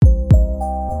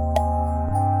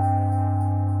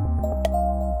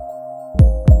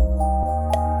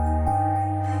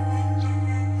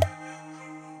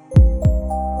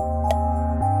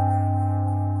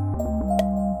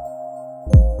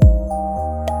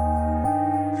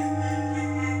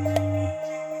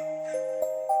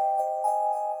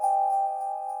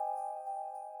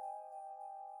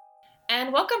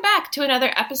and welcome back to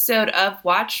another episode of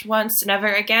Watch Once, Never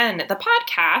Again, the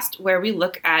podcast where we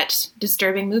look at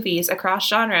disturbing movies across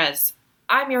genres.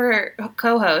 I'm your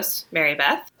co-host, Mary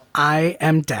Beth. I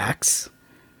am Dax.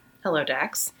 Hello,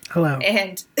 Dax. Hello.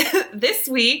 And this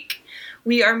week,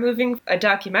 we are moving a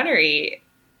documentary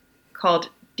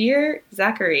called Dear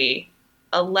Zachary,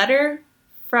 a letter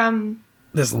from...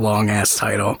 This long-ass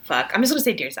title. Fuck, I'm just going to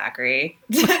say Dear Zachary.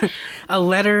 A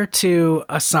letter to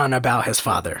a son about his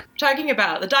father. Talking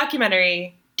about the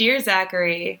documentary, Dear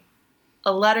Zachary,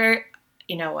 a letter...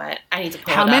 You know what? I need to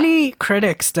pull it up. How many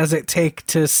critics does it take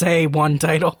to say one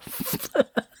title?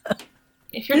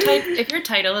 If your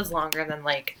title is longer than,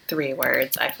 3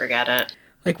 words, I forget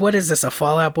it. What is this, a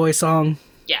Fall Out Boy song?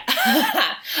 Yeah.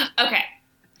 Okay.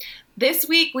 This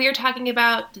week, we are talking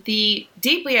about the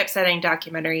deeply upsetting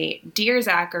documentary, Dear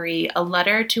Zachary, A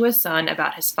Letter to a Son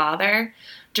About His Father,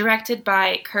 directed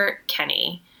by Kurt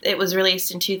Kenny. It was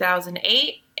released in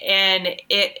 2008, and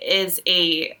it is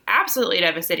a absolutely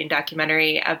devastating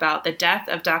documentary about the death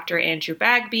of Dr. Andrew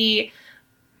Bagby,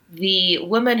 the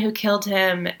woman who killed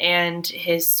him, and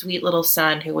his sweet little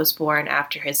son who was born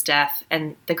after his death,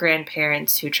 and the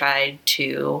grandparents who tried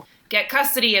to get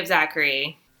custody of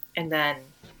Zachary, and then...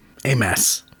 A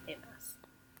mess.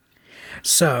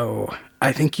 So,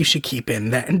 I think you should keep in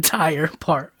that entire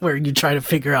part where you try to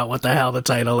figure out what the hell the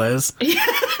title is.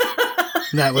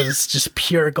 That was just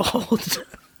pure gold.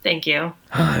 Thank you.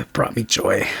 It brought me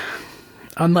joy.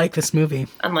 Unlike this movie.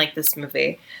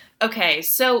 Okay,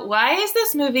 so why is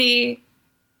this movie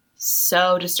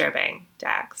so disturbing,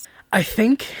 Dax? I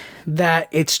think that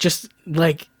it's just,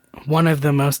 one of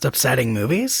the most upsetting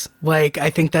movies. I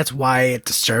think that's why it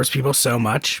disturbs people so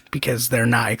much, because they're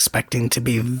not expecting to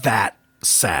be that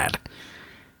sad.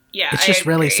 Yeah, it's just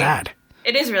really sad.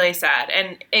 It is really sad.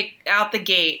 And out the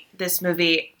gate, this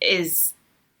movie is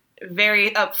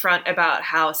very upfront about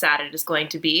how sad it is going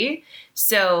to be.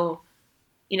 So,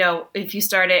 if you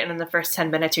start it and in the first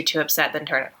 10 minutes you're too upset, then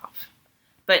turn it off.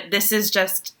 But this is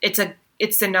just, it's a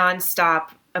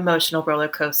nonstop emotional roller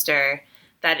coaster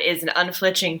that is an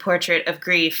unflinching portrait of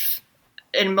grief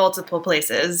in multiple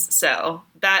places. So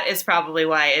that is probably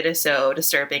why it is so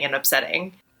disturbing and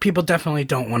upsetting. People definitely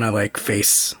don't want to,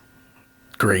 face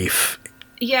grief.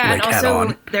 Yeah, and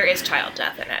also there is child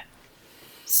death in it.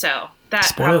 So that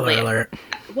Spoiler alert.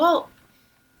 Well,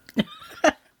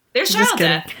 there's child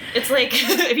death. It's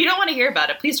if you don't want to hear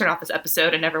about it, please turn off this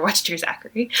episode and never watch Dear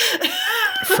Zachary.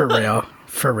 For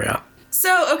real.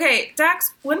 So, okay,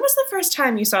 Dax, when was the first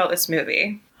time you saw this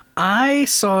movie? I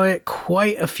saw it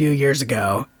quite a few years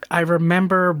ago. I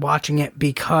remember watching it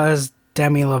because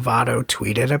Demi Lovato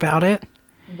tweeted about it.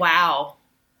 Wow.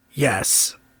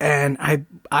 Yes. And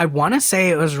I want to say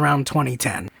it was around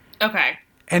 2010. Okay.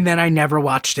 And then I never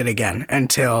watched it again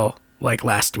until,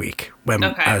 last week when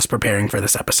I was preparing for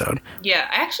this episode. Yeah,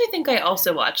 I actually think I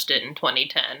also watched it in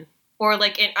 2010. Or,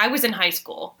 I was in high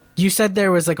school. You said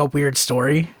there was, a weird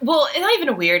story? Well, it's not even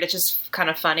a weird, it's just kind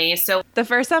of funny. So the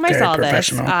first time I saw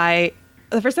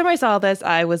this,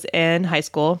 I was in high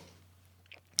school.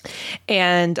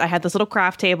 And I had this little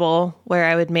craft table where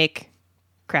I would make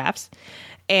crafts.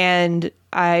 And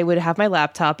I would have my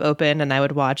laptop open and I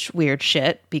would watch weird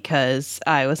shit because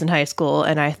I was in high school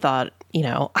and I thought,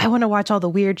 I want to watch all the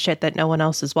weird shit that no one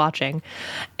else is watching.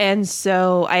 And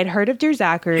so I had heard of Dear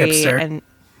Zachary. Hipster. And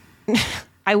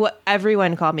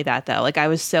everyone called me that, though. I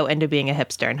was so into being a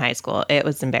hipster in high school. It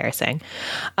was embarrassing.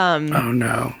 Oh,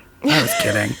 no. I was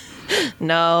kidding.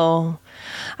 No.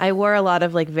 I wore a lot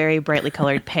of, very brightly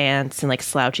colored pants and,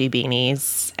 slouchy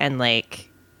beanies and,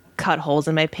 cut holes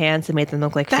in my pants and made them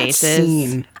look like That's faces.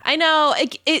 Scene. I know.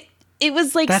 It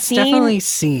was, That's scene. definitely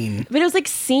scene. But it was,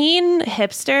 scene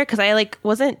hipster because I,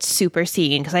 wasn't super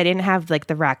scene because I didn't have,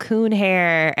 the raccoon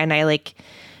hair and I,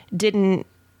 didn't...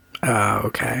 Oh,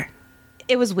 okay.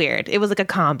 It was weird. It was a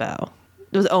combo.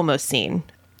 It was almost scene.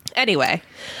 Anyway,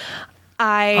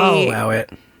 I'll allow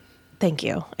it. Thank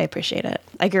you. I appreciate it.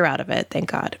 I grew out of it. Thank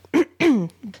God.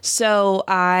 So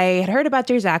I had heard about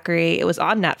Dear Zachary. It was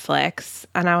on Netflix.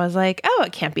 And I was like, oh,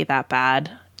 it can't be that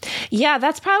bad. Yeah,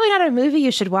 that's probably not a movie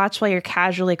you should watch while you're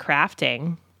casually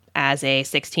crafting as a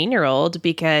 16-year-old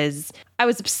because I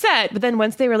was upset. But then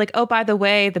once they were like, oh, by the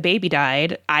way, the baby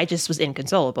died, I just was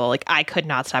inconsolable. I could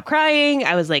not stop crying.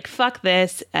 I was like, fuck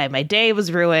this. My day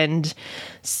was ruined.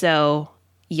 So,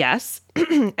 yes.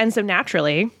 And so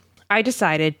naturally, I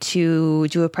decided to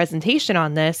do a presentation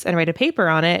on this and write a paper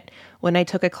on it when I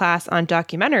took a class on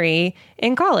documentary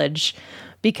in college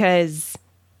because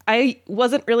I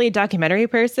wasn't really a documentary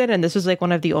person, and this was like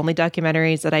one of the only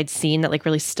documentaries that I'd seen that like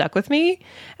really stuck with me.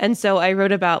 And so I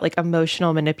wrote about like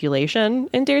emotional manipulation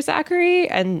in Dear Zachary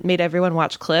and made everyone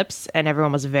watch clips, and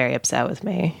everyone was very upset with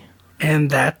me. And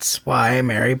that's why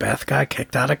Mary Beth got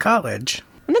kicked out of college.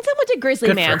 And then someone did Grizzly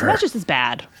Good Man, for so her. that's just as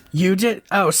bad. You did?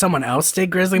 Oh, someone else did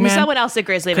Grizzly Man? Someone else did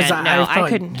Grizzly Man. Because No, I I thought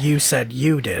couldn't. you said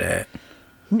you did it.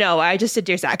 No, I just did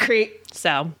Dear Zachary.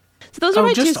 So those are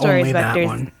my two just stories only about that Dear.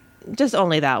 one. Just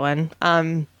only that one.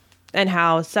 And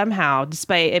how somehow,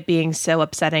 despite it being so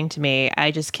upsetting to me,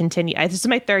 I just continue. This is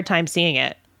my third time seeing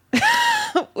it,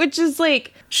 which is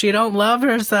like, She don't love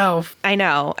herself. I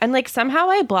know. And like somehow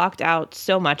I blocked out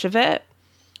so much of it.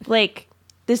 Like,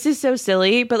 this is so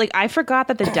silly, but like I forgot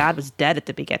that the dad was dead at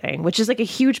the beginning, which is like a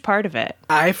huge part of it.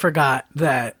 I forgot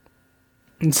that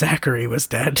Zachary was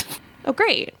dead. Oh,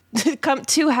 great. Come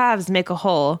two halves make a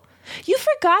whole. You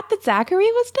forgot that Zachary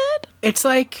was dead? It's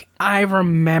like I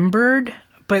remembered,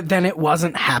 but then it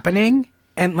wasn't happening.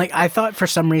 And like I thought for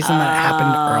some reason that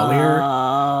happened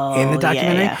earlier in the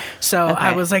documentary. yeah. So I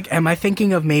Okay. was like, am I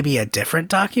thinking of maybe a different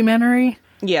documentary?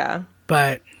 Yeah.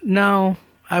 But no,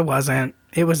 I wasn't.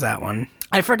 It was that one.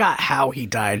 I forgot how he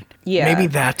died. Yeah. Maybe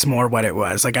that's more what it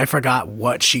was. Like I forgot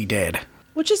what she did.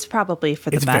 Which is probably for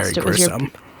the It's very best. It was your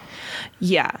gruesome.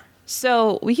 Yeah.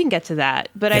 So we can get to that.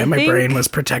 But Yeah, I my think brain was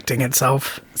protecting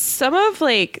itself. some of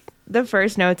like the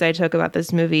first notes I took about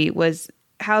this movie was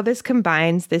how this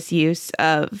combines this use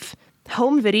of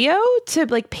home video to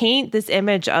like paint this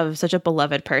image of such a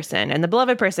beloved person. And the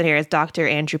beloved person here is Dr.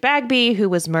 Andrew Bagby, who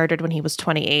was murdered when he was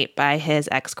 28 by his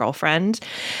ex-girlfriend.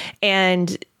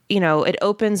 And you know, it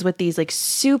opens with these like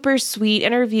super sweet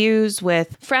interviews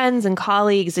with friends and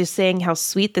colleagues just saying how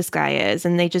sweet this guy is.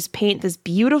 And they just paint this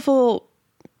beautiful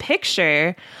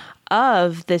picture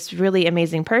of this really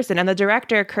amazing person. And the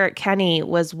director, Kurt Kenny,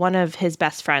 was one of his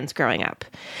best friends growing up.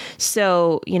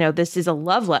 So, you know, this is a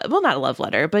love letter. Well, not a love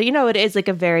letter, but, you know, it is like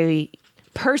a very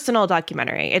personal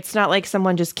documentary. It's not like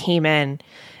someone just came in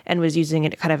and was using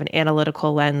it kind of an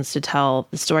analytical lens to tell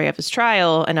the story of his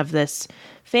trial and of this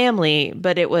family.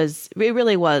 But it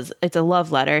really was, it's a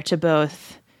love letter to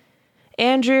both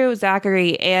Andrew,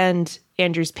 Zachary, and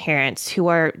Andrew's parents, who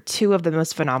are two of the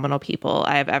most phenomenal people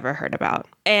I have ever heard about.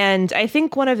 And I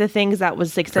think one of the things that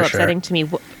was like so For sure. upsetting to me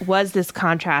was this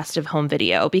contrast of home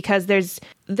video, because there's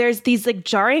these like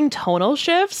jarring tonal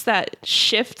shifts that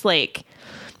shift, like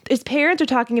his parents are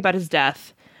talking about his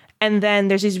death, and then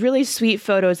there's these really sweet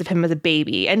photos of him as a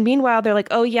baby. And meanwhile, they're like,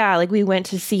 oh yeah, like we went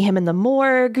to see him in the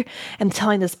morgue and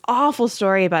telling this awful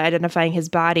story about identifying his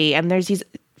body. And there's these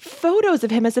photos of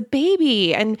him as a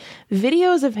baby and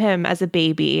videos of him as a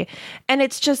baby. And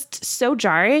it's just so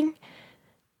jarring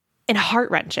and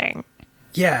heart-wrenching.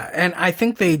 Yeah, and I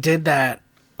think they did that.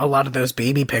 A lot of those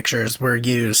baby pictures were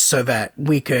used so that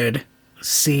we could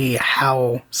see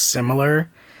how similar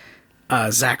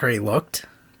Zachary looked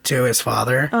to his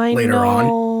father later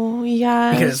on.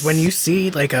 Yes. Because when you see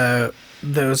like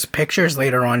those pictures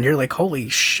later on, you're like, holy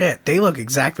shit, they look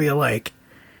exactly alike.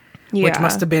 Yeah. Which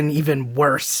must have been even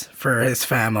worse for his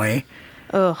family.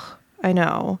 Ugh, I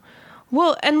know.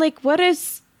 Well, and like what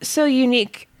is so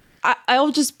unique,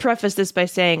 I'll just preface this by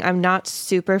saying I'm not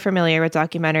super familiar with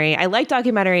documentary. I like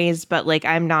documentaries, but like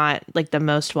I'm not like the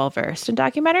most well-versed in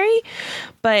documentary.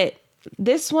 But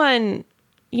this one,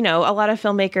 you know, a lot of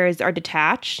filmmakers are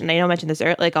detached, and I know I mentioned this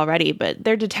like already, but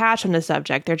they're detached from the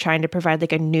subject. They're trying to provide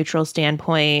like a neutral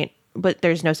standpoint, but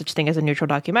there's no such thing as a neutral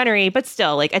documentary, but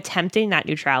still like attempting that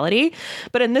neutrality.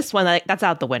 But in this one, like that's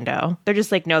out the window. They're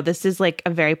just like, no, this is like a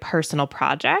very personal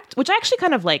project, which I actually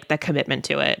kind of like the commitment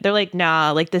to it. They're like,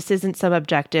 nah, like this isn't some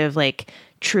objective, like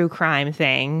true crime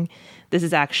thing. This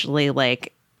is actually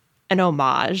like an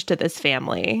homage to this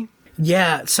family.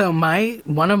 Yeah, so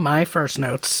one of my first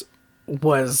notes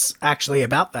was actually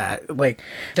about that. Like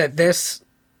that this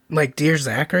like Dear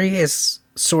Zachary is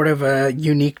sort of a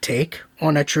unique take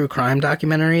on a true crime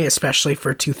documentary, especially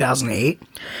for 2008,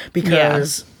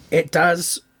 because it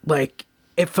does like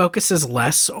it focuses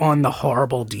less on the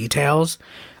horrible details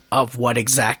of what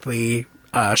exactly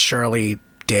Shirley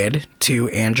did to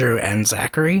Andrew and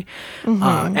Zachary,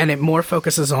 and it more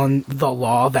focuses on the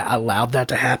law that allowed that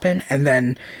to happen, and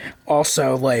then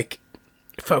also like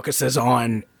focuses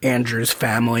on Andrew's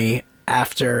family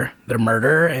after the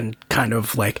murder and kind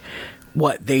of like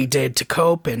what they did to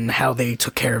cope and how they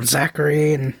took care of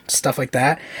Zachary and stuff like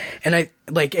that. And I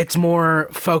like it's more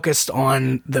focused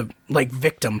on the like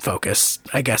victim focus,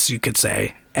 I guess you could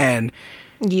say. And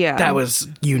Yeah. that was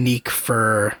unique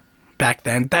for back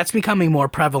then. That's becoming more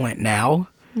prevalent now.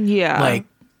 Yeah. Like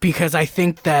because I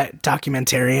think that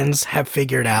documentarians have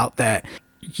figured out that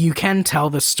you can tell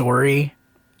the story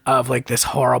of like this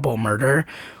horrible murder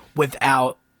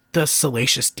without the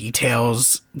salacious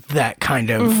details that kind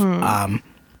of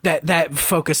that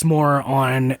focus more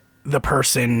on the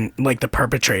person, like the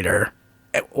perpetrator,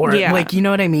 or like, you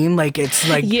know what I mean? Like, it's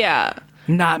like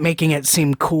not making it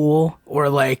seem cool, or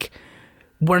like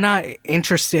we're not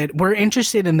interested. We're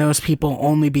interested in those people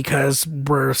only because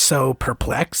we're so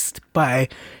perplexed by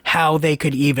how they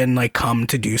could even like come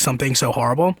to do something so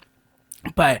horrible.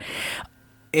 But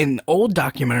in old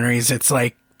documentaries, it's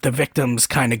like the victims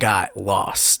kind of got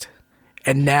lost.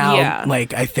 And now,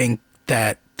 like, I think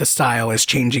that the style is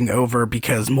changing over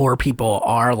because more people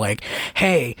are like,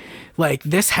 hey, like,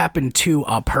 this happened to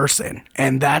a person,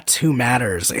 and that's who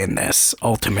matters in this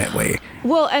ultimately.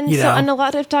 Well, and and a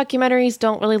lot of documentaries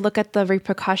don't really look at the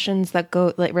repercussions that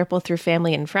go like ripple through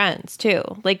family and friends too.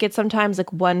 Like, it's sometimes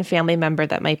like one family member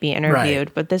that might be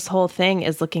interviewed, but this whole thing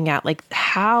is looking at like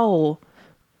how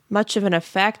much of an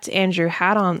effect Andrew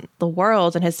had on the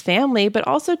world and his family, but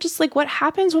also just like what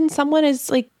happens when someone is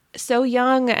like so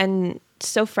young and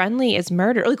so friendly is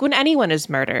murdered, like when anyone is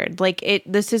murdered. Like,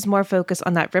 this is more focused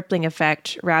on that rippling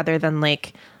effect rather than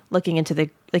like looking into the,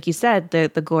 like you said, the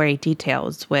gory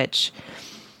details, which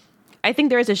I think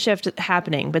there is a shift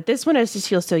happening, but this one just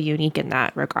feels so unique in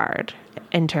that regard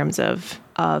in terms of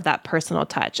that personal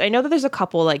touch. I know that there's a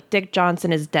couple, like Dick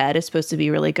Johnson is Dead is supposed to be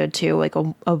really good too, like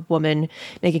a woman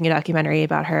making a documentary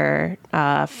about her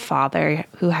father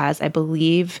who has, I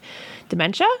believe,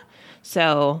 dementia.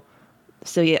 So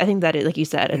yeah, I think that, like you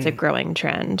said, it's a growing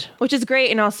trend, which is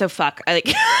great. And also,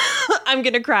 I'm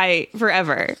going to cry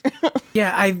forever.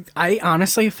 Yeah, I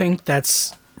honestly think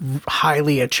that's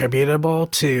highly attributable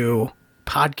to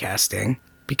podcasting,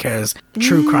 because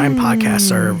true crime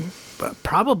podcasts are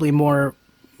probably more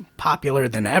popular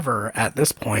than ever at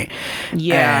this point.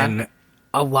 Yeah. And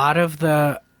a lot of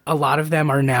them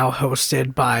are now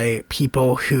hosted by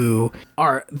people who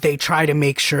they try to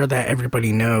make sure that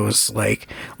everybody knows, like,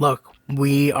 look,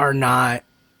 we are not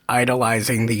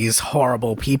idolizing these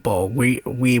horrible people. We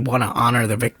want to honor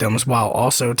the victims while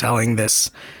also telling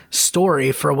this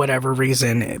story for whatever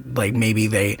reason. Like, maybe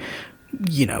they,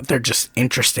 they're just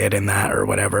interested in that or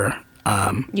whatever.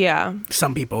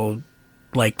 Some people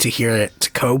like to hear it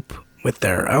to cope with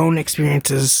their own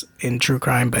experiences in true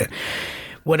crime, but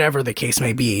whatever the case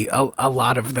may be, a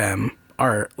lot of the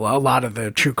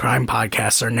true crime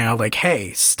podcasts are now like,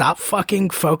 hey, stop fucking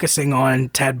focusing on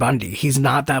Ted Bundy. He's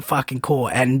not that fucking cool.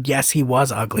 And yes, he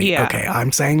was ugly. Yeah. Okay,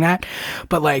 I'm saying that.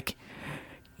 But like,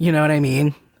 you know what I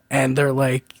mean? And they're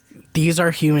like, these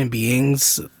are human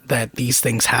beings that these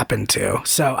things happen to.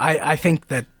 So I think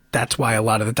that's why a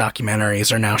lot of the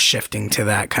documentaries are now shifting to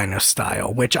that kind of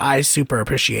style, which I super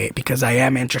appreciate because I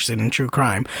am interested in true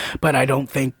crime. But I don't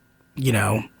think,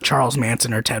 Charles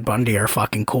Manson or Ted Bundy are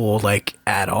fucking cool, like,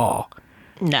 at all.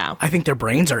 No. I think their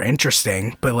brains are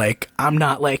interesting, but, like, I'm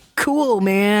not, like, cool,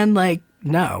 man. Like,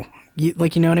 no. You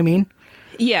know what I mean?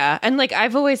 Yeah. And, like,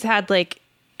 I've always had, like,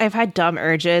 I've had dumb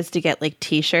urges to get, like,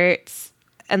 T-shirts.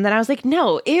 And then I was like,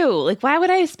 no, ew. Like, why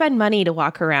would I spend money to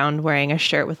walk around wearing a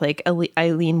shirt with, like,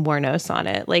 Eileen Wuornos on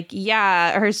it? Like,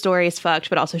 yeah, her story is fucked,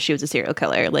 but also she was a serial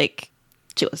killer. Like,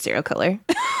 she was a serial killer.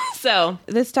 So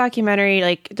this documentary,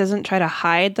 like, doesn't try to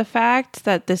hide the fact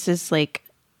that this is, like,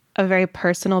 a very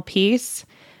personal piece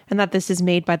and that this is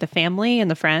made by the family and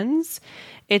the friends.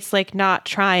 It's, like, not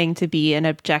trying to be an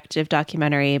objective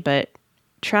documentary, but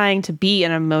trying to be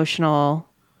an emotional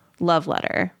love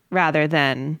letter rather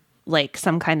than, like,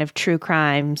 some kind of true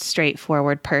crime,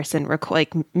 straightforward person,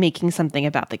 like, making something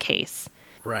about the case.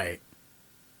 Right.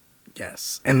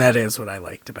 Yes. And that is what I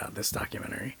liked about this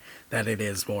documentary, that it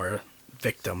is more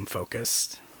victim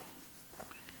focused.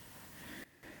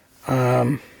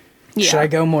 Should I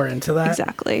go more into that?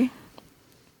 Exactly.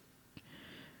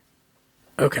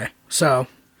 Okay. So,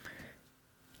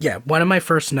 yeah, one of my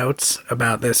first notes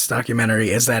about this documentary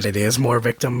is that it is more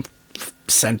victim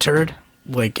centered.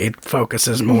 Like, it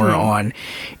focuses more on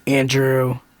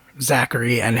Andrew,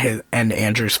 Zachary, and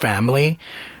Andrew's family,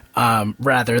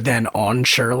 rather than on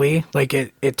Shirley. Like,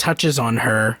 it touches on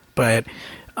her, but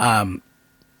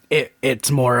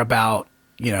it's more about,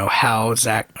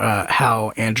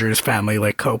 how Andrew's family,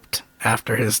 like, coped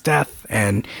after his death,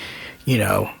 and,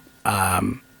 like,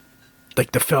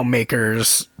 the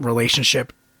filmmaker's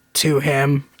relationship to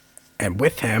him and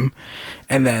with him,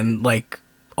 and then, like,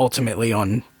 ultimately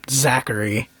on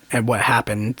Zachary and what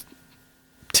happened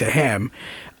to him,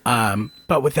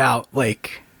 but without,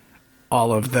 like,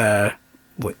 all of the,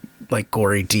 like,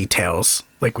 gory details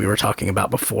like we were talking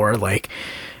about before, like,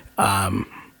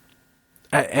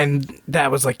 and that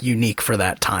was, like, unique for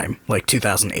that time, like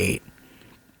 2008.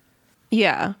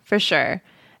 Yeah, for sure.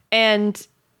 And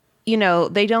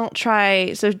they don't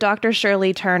try. So Dr.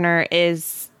 Shirley Turner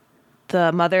is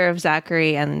the mother of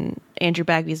Zachary and Andrew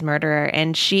Bagby's murderer.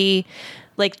 And she,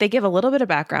 like, they give a little bit of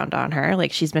background on her.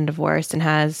 Like, she's been divorced and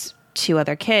has 2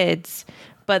 other kids,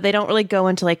 but they don't really go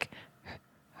into like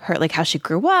her, like how she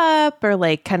grew up, or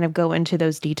like kind of go into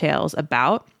those details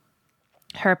about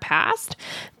her past.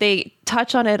 They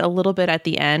touch on it a little bit at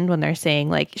the end when they're saying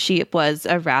like she was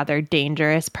a rather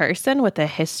dangerous person with a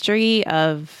history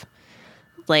of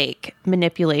like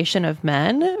manipulation of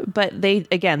men, but they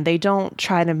don't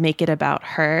try to make it about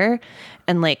her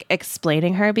and like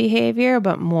explaining her behavior,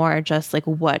 but more just like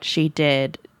what she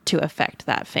did to affect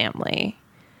that family.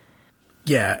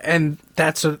 Yeah, and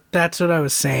that's what I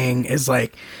was saying is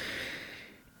like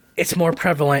it's more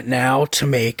prevalent now to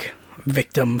make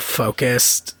victim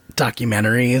focused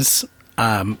documentaries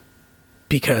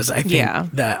because I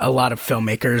think that a lot of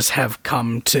filmmakers have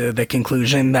come to the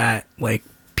conclusion that like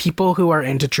people who are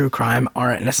into true crime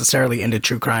aren't necessarily into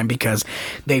true crime because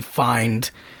they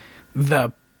find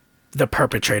the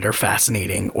perpetrator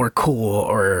fascinating or cool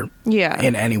or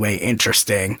in any way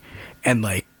interesting, and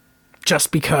like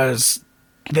just because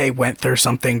they went through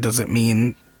something doesn't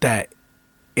mean that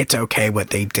it's okay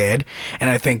what they did. And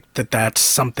I think that that's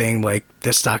something like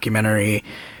this documentary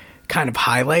kind of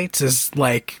highlights is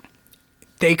like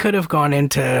they could have gone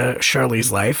into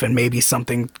Shirley's life and maybe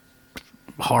something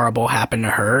horrible happened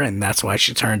to her and that's why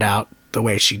she turned out the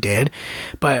way she did.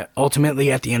 But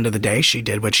ultimately at the end of the day, she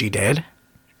did what she did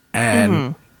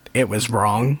and it was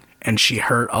wrong and she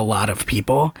hurt a lot of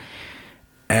people.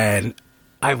 And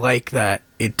I like that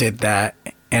it did that.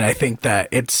 And I think that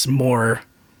it's more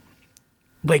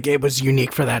like it was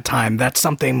unique for that time. That's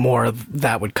something more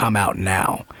that would come out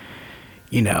now,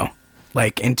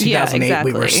 like in 2008,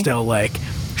 we were still like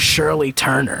Shirley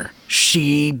Turner.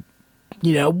 She,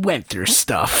 went through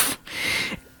stuff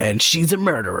and she's a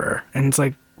murderer. And it's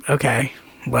like, okay,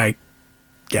 like,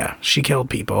 yeah, she killed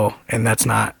people and that's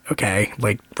not okay.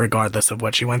 Like regardless of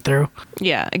what she went through.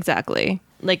 Yeah, exactly.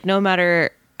 Like no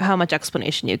matter how much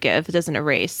explanation you give, it doesn't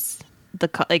erase the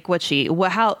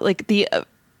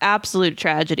absolute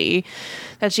tragedy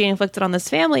that she inflicted on this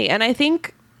family. And I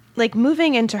think like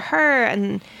moving into her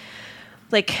and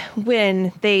like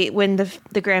when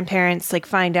the grandparents like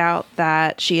find out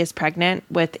that she is pregnant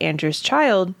with Andrew's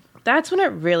child, that's when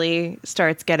it really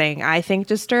starts getting, I think,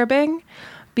 disturbing,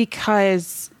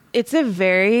 because it's a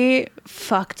very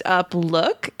fucked up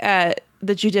look at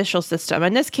the judicial system.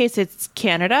 In this case, it's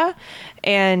Canada,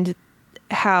 and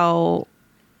how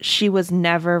she was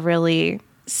never really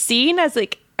seen as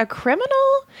like a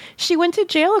criminal. She went to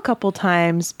jail a couple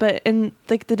times, but in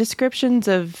like the descriptions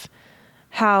of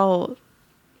how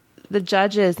the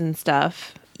judges and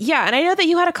stuff. Yeah. And I know that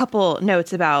you had a couple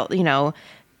notes about,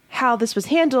 how this was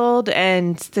handled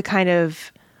and the kind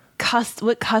of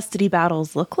what custody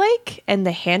battles look like and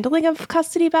the handling of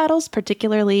custody battles,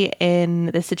 particularly in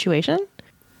this situation.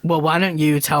 Well, why don't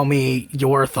you tell me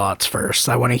your thoughts first?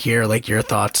 I want to hear like your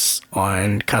thoughts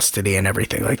on custody and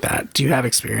everything like that. Do you have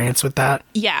experience with that?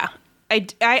 Yeah.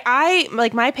 I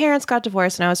like my parents got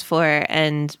divorced when I was 4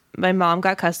 and my mom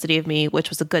got custody of me, which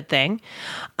was a good thing.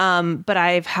 But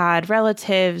I've had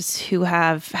relatives who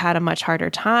have had a much harder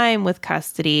time with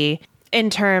custody in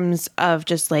terms of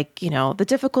just like, the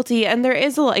difficulty. And there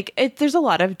is there's a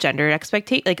lot of gender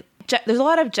expectation, like there's a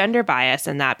lot of gender bias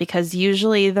in that, because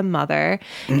usually the mother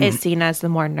is seen as the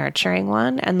more nurturing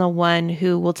one and the one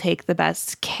who will take the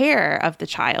best care of the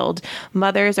child.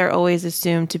 Mothers are always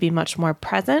assumed to be much more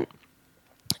present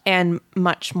and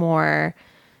much more,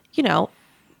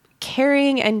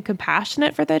 caring and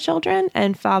compassionate for their children.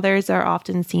 And fathers are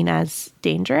often seen as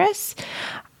dangerous.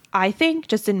 I think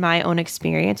just in my own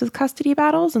experience with custody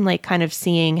battles and like kind of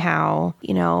seeing how,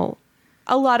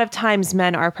 a lot of times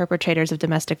men are perpetrators of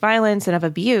domestic violence and of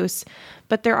abuse,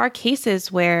 but there are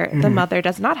cases where the mother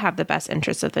does not have the best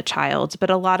interests of the child. But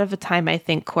a lot of the time, I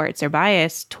think courts are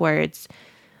biased towards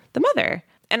the mother.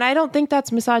 And I don't think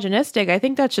that's misogynistic. I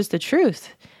think that's just the truth.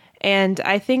 And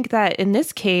I think that in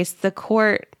this case, the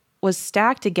court was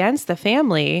stacked against the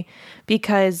family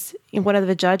because one of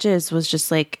the judges was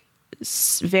just like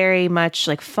very much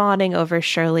like fawning over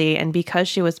Shirley. And because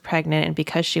she was pregnant and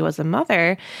because she was a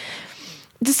mother,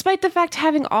 despite the fact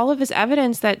having all of this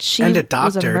evidence that she and a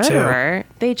doctor, was a murderer,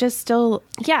 too.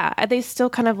 they still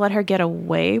kind of let her get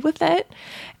away with it.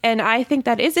 And I think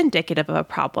that is indicative of a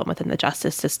problem within the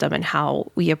justice system and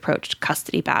how we approach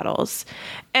custody battles.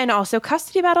 And also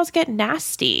custody battles get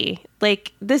nasty.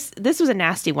 Like this was a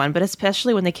nasty one, but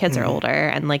especially when the kids are older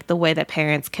and like the way that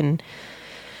parents can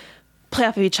play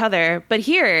off of each other. But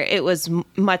here it was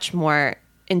much more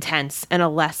intense and a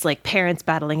less like parents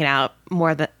battling it out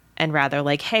more than and rather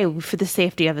like, hey, for the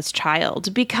safety of this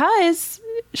child, because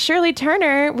Shirley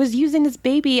Turner was using this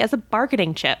baby as a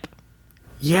bargaining chip.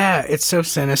 Yeah, it's so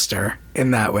sinister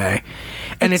in that way.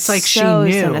 And it's like so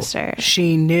she knew. sinister.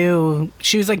 She knew.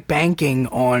 She was like banking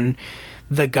on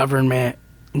the government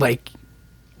like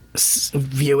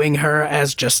viewing her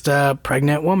as just a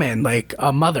pregnant woman, like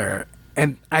a mother.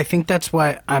 And I think that's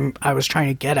what I was trying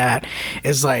to get at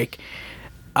is like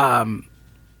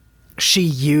she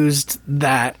used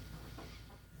that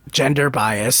gender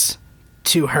bias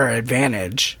to her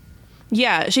advantage.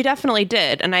 Yeah, she definitely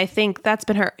did. And I think that's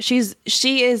been her.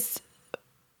 She is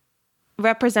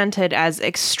represented as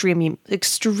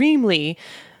extremely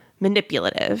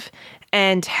manipulative,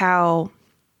 and how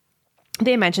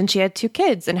they mentioned she had 2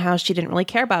 kids and how she didn't really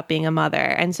care about being a mother.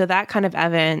 And so that kind of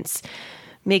evidence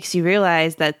makes you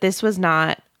realize that this was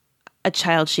not a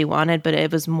child she wanted, but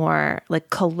it was more like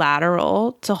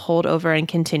collateral to hold over and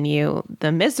continue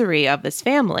the misery of this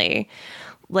family.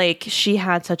 Like, she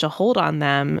had such a hold on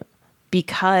them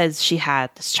because she had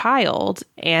this child.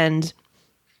 And,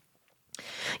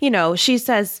 you know, she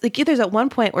says, like, there's at one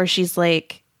point where she's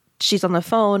like, she's on the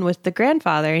phone with the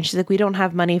grandfather and she's like, we don't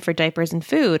have money for diapers and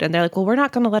food. And they're like, well, we're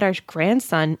not going to let our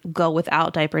grandson go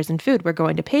without diapers and food. We're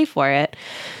going to pay for it.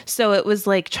 So it was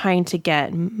like trying to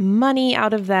get money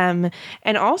out of them.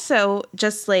 And also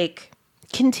just like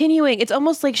continuing, it's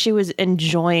almost like she was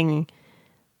enjoying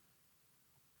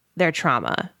their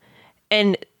trauma.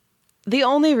 And the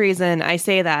only reason I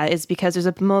say that is because there's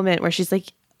a moment where she's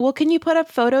like, well, can you put up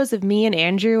photos of me and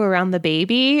Andrew around the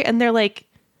baby? And they're like,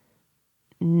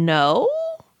 no,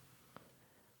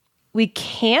 we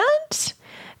can't.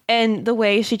 And the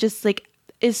way she just like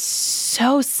is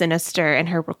so sinister in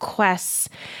her requests,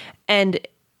 and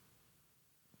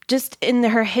just in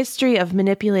her history of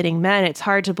manipulating men, it's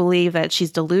hard to believe that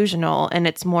she's delusional. And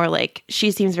it's more like she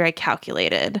seems very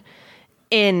calculated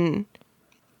in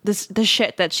the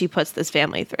shit that she puts this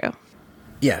family through.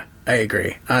 Yeah, I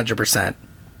agree 100%.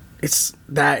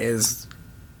 That is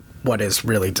what is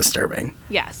really disturbing.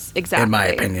 Yes, exactly. In my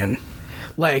opinion.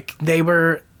 Like, they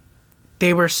were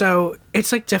so,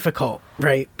 it's like difficult,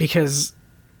 right? Because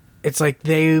it's like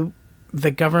the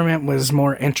government was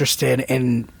more interested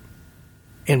in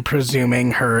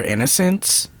presuming her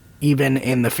innocence, even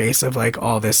in the face of like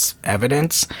all this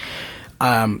evidence.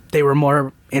 They were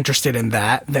more interested in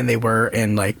that than they were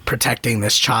in like protecting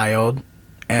this child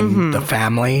and the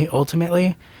family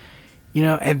ultimately, you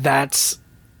know. And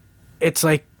it's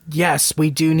like, yes, we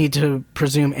do need to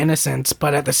presume innocence,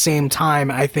 but at the same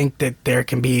time, I think that there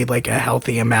can be like a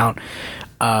healthy amount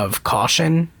of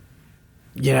caution,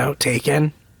 you know,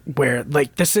 taken, where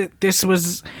like this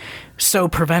was so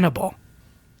preventable.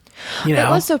 You know?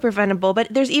 It was so preventable, but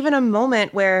there's even a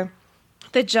moment where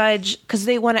the judge, because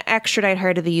they want to extradite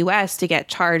her to the U.S. to get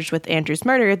charged with Andrew's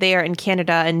murder. They are in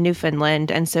Canada and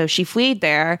Newfoundland, and so she fled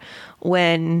there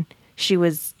when she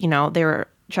was, you know, they were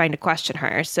trying to question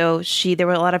her. So there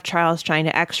were a lot of trials trying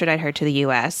to extradite her to the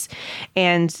U.S.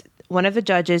 And one of the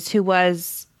judges, who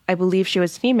was, I believe she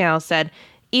was female, said,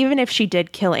 even if she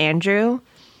did kill Andrew,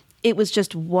 it was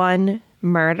just one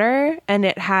murder and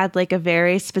it had like a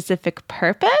very specific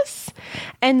purpose.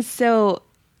 And so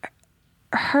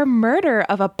her murder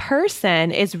of a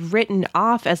person is written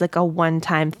off as like a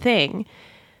one-time thing,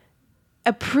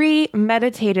 a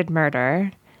premeditated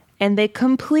murder. And they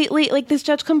completely, like, this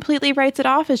judge completely writes it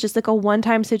off as just like a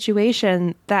one-time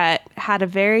situation that had a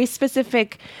very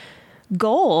specific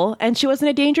goal, and she wasn't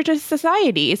a danger to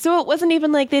society. So it wasn't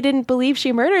even like they didn't believe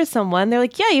she murdered someone. They're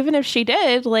like, yeah, even if she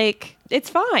did, like, it's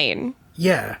fine.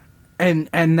 Yeah. And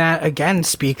that again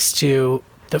speaks to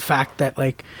the fact that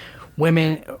like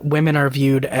women are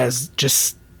viewed as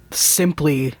just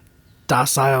simply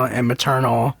docile and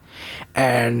maternal,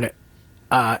 and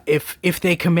if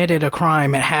they committed a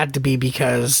crime, it had to be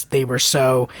because they were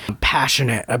so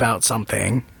passionate about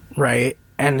something, right?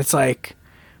 And it's like,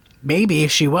 maybe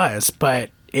she was, but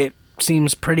it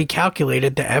seems pretty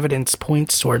calculated. The evidence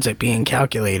points towards it being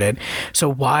calculated. So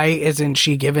why isn't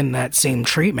she given that same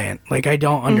treatment? Like, I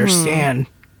don't understand.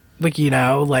 Like, you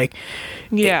know, like,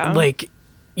 yeah, like,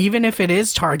 even if it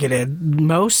is targeted,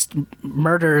 most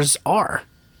murders are,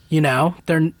 you know,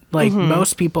 they're like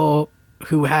most people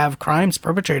who have crimes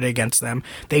perpetrated against them,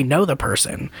 they know the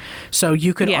person. So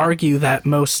you could argue that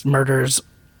most murders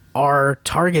are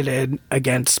targeted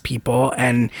against people.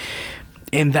 And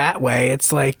in that way,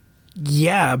 it's like,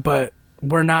 yeah, but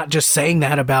we're not just saying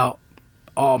that about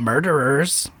all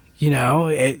murderers. You know,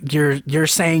 you're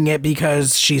saying it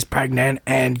because she's pregnant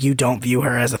and you don't view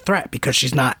her as a threat because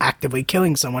she's not actively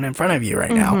killing someone in front of you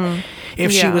right now.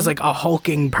 If she was like a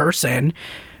hulking person,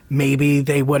 maybe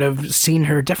they would have seen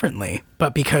her differently.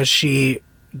 But because she,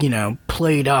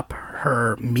 played up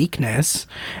her meekness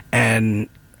and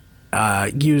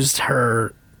used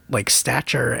her like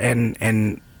stature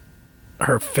and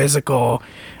her physical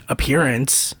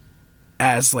appearance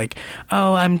as like,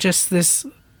 oh, I'm just this,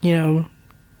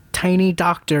 tiny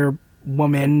doctor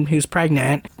woman who's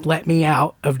pregnant, let me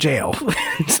out of jail.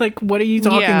 It's like, what are you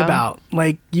talking about?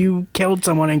 Like, you killed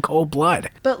someone in cold blood.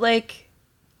 But like,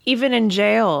 even in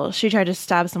jail, she tried to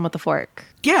stab someone with a fork.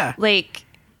 Yeah. Like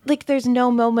there's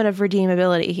no moment of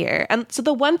redeemability here. And so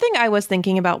the one thing I was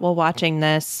thinking about while watching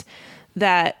this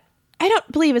that I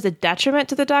don't believe is a detriment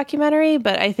to the documentary,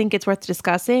 but I think it's worth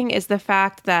discussing, is the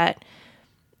fact that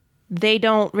they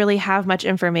don't really have much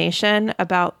information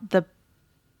about the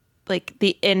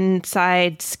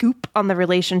inside scoop on the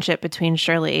relationship between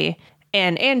Shirley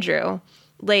and Andrew.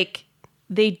 Like,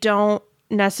 they don't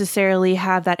necessarily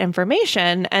have that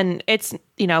information. And it's,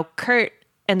 Kurt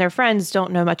and their friends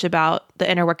don't know much about the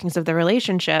inner workings of the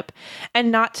relationship.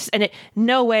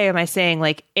 No way am I saying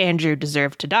like Andrew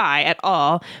deserved to die at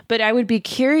all, but I would be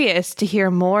curious to hear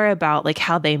more about like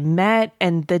how they met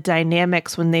and the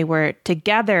dynamics when they were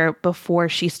together before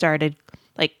she started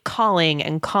like calling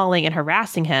and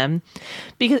harassing him,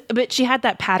 but she had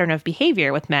that pattern of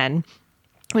behavior with men.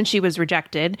 When she was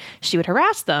rejected, she would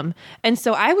harass them. And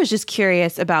so I was just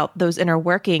curious about those inner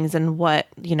workings and what,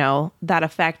 that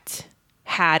effect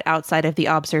had outside of the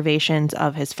observations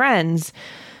of his friends.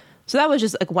 So that was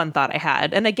just like one thought I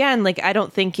had. And again, like, I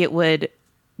don't think it would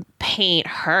paint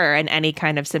her in any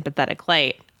kind of sympathetic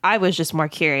light. I was just more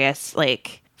curious,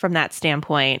 like, from that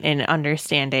standpoint and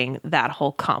understanding that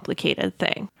whole complicated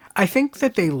thing. I think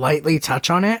that they lightly touch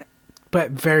on it,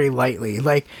 but very lightly.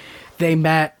 Like, they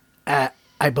met at,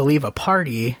 I believe, a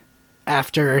party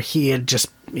after he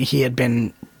had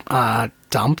been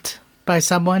dumped by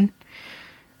someone,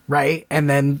 right? And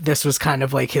then this was kind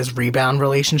of like his rebound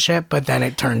relationship, but then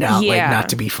it turned out like not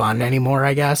to be fun anymore,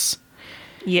 I guess.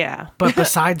 Yeah. But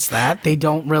besides that, they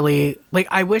don't really, like,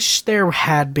 I wish there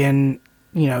had been,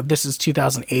 this is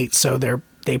 2008, so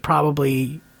they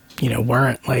probably,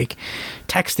 weren't like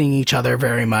texting each other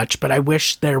very much, but I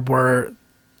wish there were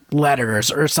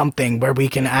letters or something where we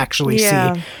can actually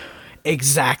see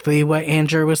exactly what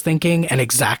Andrew was thinking and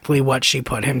exactly what she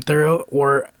put him through,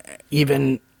 or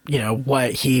even,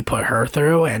 what he put her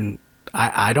through. And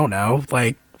I don't know,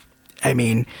 like, I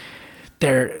mean,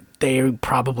 they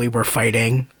probably were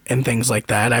fighting and things like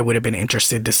that. I would have been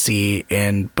interested to see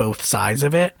in both sides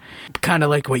of it. Kind of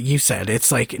like what you said.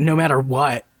 It's like, no matter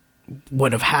what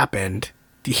would have happened,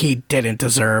 he didn't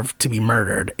deserve to be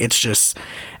murdered. It's just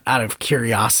out of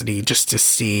curiosity, just to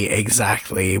see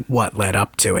exactly what led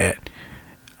up to it.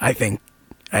 I think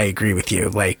I agree with you.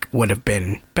 Like, would have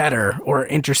been better or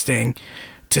interesting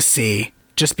to see,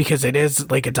 just because it is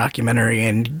like a documentary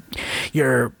and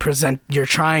you're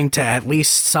trying to at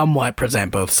least somewhat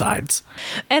present both sides.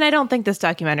 And I don't think this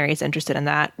documentary is interested in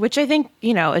that, which I think,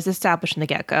 is established in the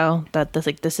get-go, that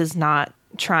this is not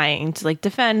trying to like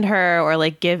defend her or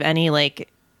like give any like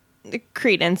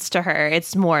credence to her.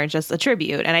 It's more just a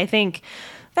tribute. And I think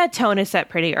that tone is set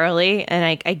pretty early,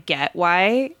 and I get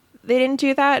why they didn't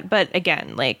do that. But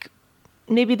again, like,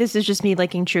 maybe this is just me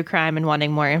liking true crime and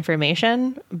wanting more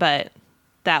information, but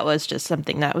that was just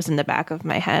something that was in the back of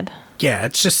my head. Yeah,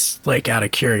 it's just like out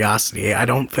of curiosity. I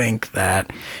don't think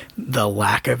that the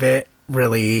lack of it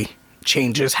really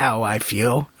changes how I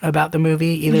feel about the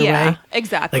movie either way. Yeah,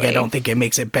 exactly. Like, I don't think it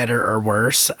makes it better or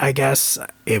worse. I guess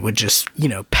it would just,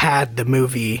 pad the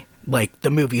movie, like the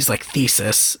movie's like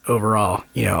thesis overall,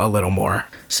 a little more.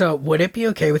 So would it be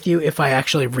okay with you if I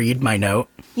actually read my note?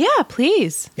 Yeah,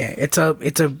 please. Yeah, it's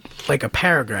a like a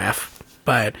paragraph,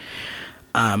 but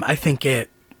I think it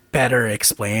better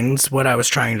explains what I was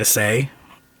trying to say.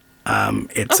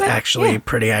 It's actually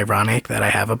pretty ironic that I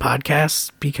have a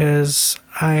podcast because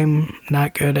I'm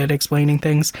not good at explaining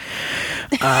things.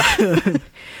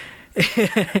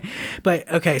 But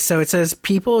okay, so it says,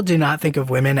 people do not think of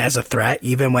women as a threat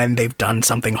even when they've done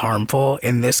something harmful.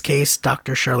 In this case,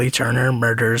 Dr. Shirley Turner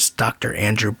murders Dr.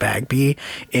 Andrew Bagby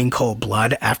in cold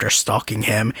blood after stalking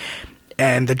him,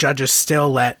 and the judges still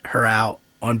let her out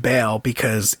on bail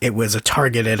because it was a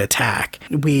targeted attack.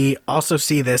 We also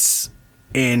see this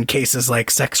in cases like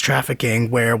sex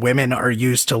trafficking, where women are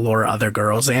used to lure other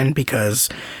girls in because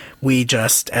we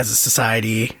just, as a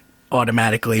society,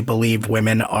 automatically believe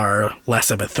women are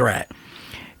less of a threat.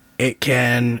 It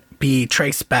can be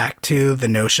traced back to the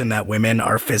notion that women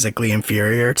are physically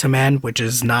inferior to men, which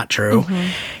is not true.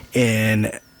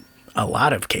 In a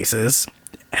lot of cases.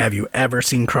 Have you ever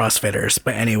seen CrossFitters?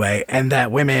 But anyway, and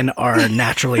that women are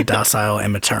naturally docile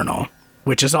and maternal.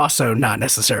 which is also not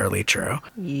necessarily true.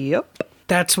 Yep.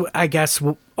 That's, I guess,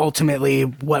 ultimately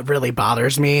what really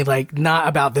bothers me, like, not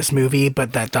about this movie,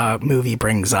 but that the movie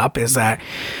brings up, is that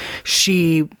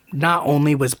she not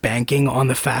only was banking on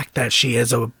the fact that she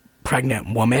is a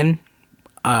pregnant woman,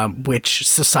 which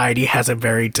society has a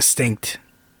very distinct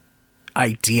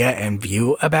idea and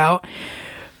view about,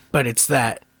 but it's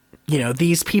that, you know,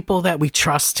 these people that we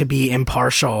trust to be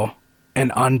impartial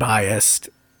and unbiased,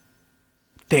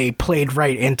 they played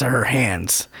right into her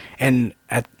hands. And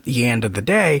at the end of the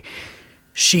day,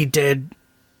 she did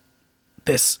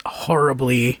this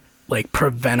horribly, like,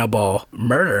 preventable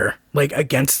murder, like,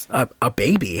 against a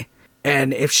baby.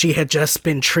 And if she had just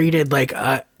been treated like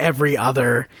every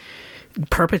other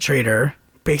perpetrator,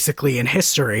 basically, in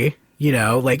history, you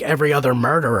know, like every other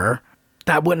murderer,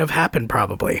 that wouldn't have happened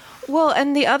probably. Well,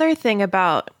 and the other thing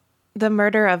about the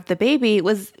murder of the baby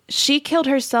was she killed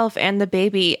herself and the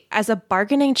baby as a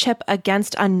bargaining chip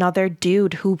against another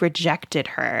dude who rejected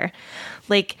her.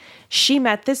 Like, she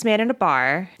met this man in a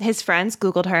bar. His friends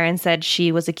Googled her and said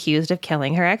she was accused of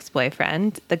killing her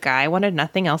ex-boyfriend. The guy wanted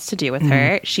nothing else to do with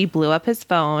her. She blew up his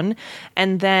phone,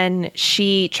 and then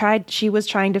she was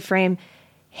trying to frame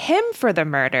him for the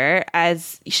murder,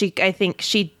 as I think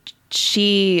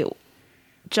she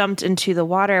jumped into the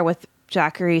water with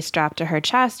Zachary strapped to her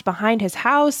chest behind his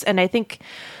house, and I think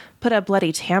put a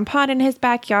bloody tampon in his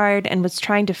backyard and was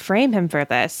trying to frame him for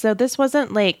this. So this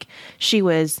wasn't like she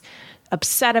was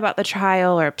upset about the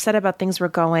trial or upset about things were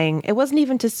going. It wasn't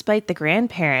even to spite the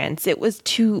grandparents. It was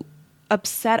to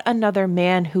upset another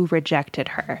man who rejected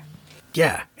her.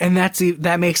 Yeah, and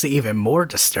that makes it even more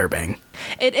disturbing.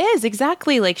 It is,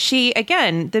 exactly. Like,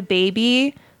 the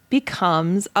baby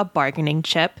becomes a bargaining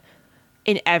chip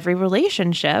in every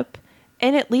relationship.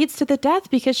 And it leads to the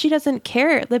death because she doesn't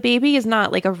care. The baby is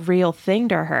not like a real thing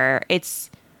to her.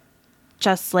 It's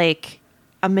just like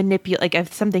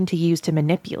something to use to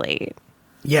manipulate.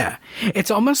 Yeah.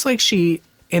 It's almost like she,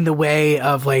 in the way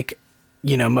of, like,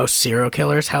 you know, most serial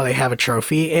killers, how they have a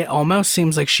trophy. It almost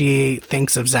seems like she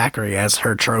thinks of Zachary as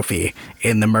her trophy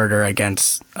in the murder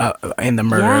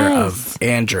of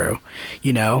Andrew,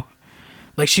 you know?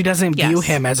 Like, she doesn't view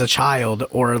him as a child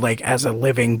or, like, as a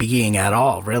living being at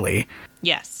all, really.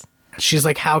 Yes. She's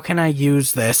like, how can I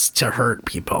use this to hurt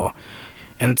people?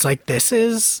 And it's like, this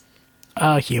is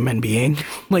a human being.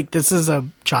 Like, this is a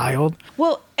child.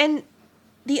 Well, and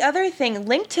the other thing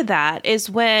linked to that is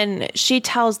when she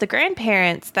tells the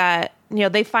grandparents that, you know,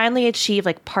 they finally achieve,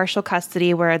 like, partial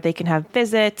custody where they can have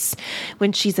visits.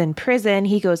 When she's in prison,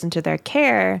 he goes into their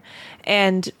care.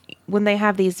 And when they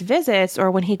have these visits, or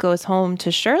when he goes home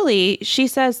to Shirley, she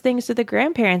says things to the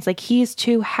grandparents like he's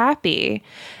too happy.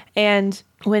 And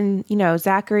when, you know,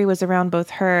 Zachary was around both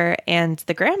her and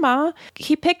the grandma,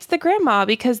 he picked the grandma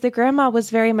because the grandma was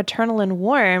very maternal and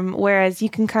warm. Whereas you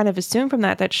can kind of assume from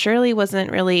that Shirley wasn't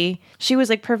really, she was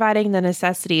like providing the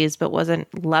necessities, but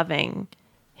wasn't loving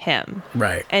him.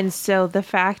 Right. And so the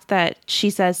fact that she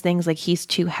says things like he's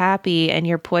too happy and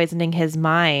you're poisoning his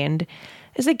mind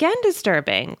is again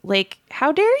disturbing. Like,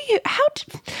 how dare you?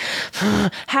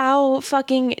 How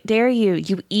fucking dare you,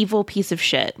 you evil piece of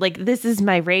shit. Like, this is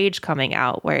my rage coming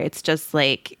out, where it's just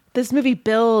like, this movie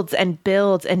builds and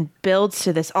builds and builds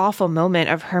to this awful moment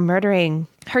of her murdering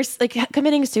her, like,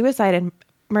 committing suicide and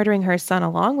murdering her son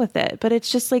along with it. But it's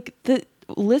just like,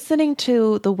 listening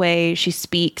to the way she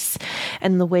speaks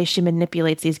and the way she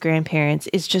manipulates these grandparents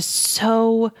is just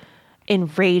so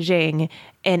enraging,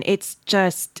 and it's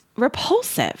just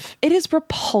repulsive. It is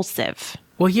repulsive.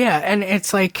 Well, yeah, and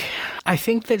it's like, I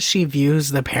think that she views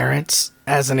the parents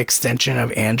as an extension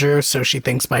of Andrew, so she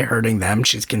thinks by hurting them,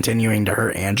 she's continuing to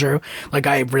hurt Andrew. Like,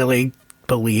 I really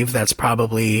believe that's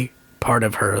probably part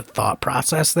of her thought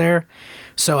process there.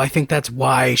 So I think that's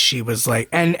why she was like,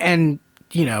 and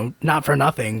you know, not for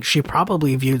nothing, she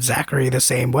probably viewed Zachary the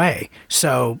same way.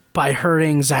 So by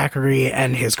hurting Zachary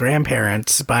and his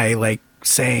grandparents, by, like,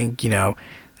 saying, you know,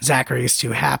 Zachary's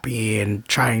too happy and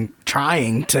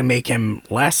trying to make him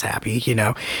less happy, you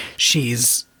know,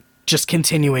 she's just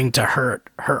continuing to hurt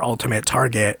her ultimate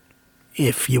target,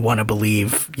 if you want to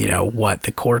believe, you know, what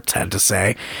the courts had to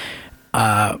say,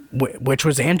 which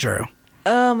was Andrew.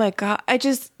 Oh my God.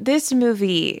 This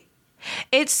movie,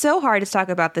 it's so hard to talk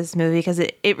about this movie because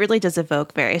it really does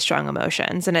evoke very strong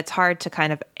emotions, and it's hard to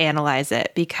kind of analyze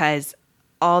it because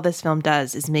all this film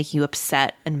does is make you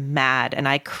upset and mad. And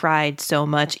I cried so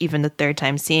much even the third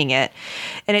time seeing it.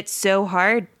 And it's so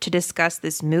hard to discuss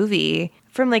this movie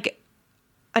from, like,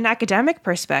 an academic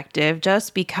perspective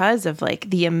just because of, like,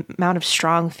 the amount of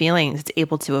strong feelings it's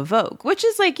able to evoke, which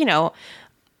is, like, you know,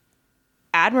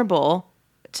 admirable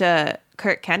to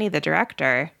Kurt Kenny, the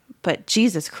director. but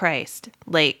Jesus Christ,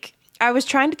 like, I was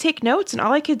trying to take notes and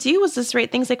all I could do was just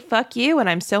write things like "fuck you" and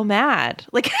 "I'm so mad."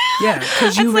 Like, yeah,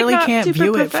 because you it's, really not can't super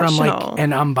view it from like professional.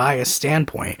 an unbiased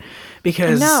standpoint,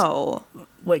 because No.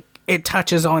 like it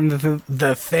touches on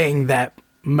the thing that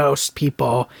most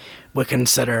people would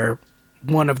consider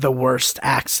one of the worst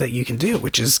acts that you can do,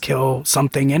 which is kill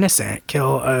something innocent,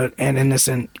 kill an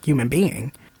innocent human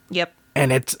being. Yep.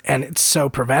 And it's so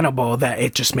preventable that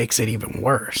it just makes it even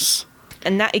worse.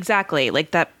 And that exactly,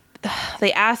 like that,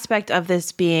 the aspect of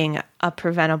this being a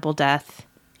preventable death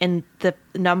and the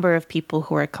number of people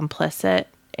who are complicit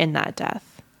in that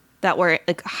death that were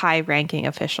like high-ranking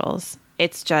officials.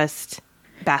 It's just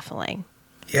baffling.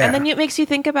 Yeah. And then it makes you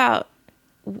think about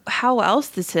how else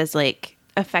this has like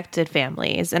affected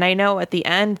families. And I know at the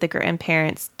end, the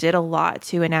grandparents did a lot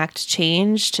to enact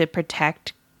change to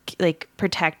protect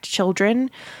children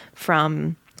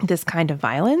from this kind of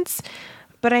violence.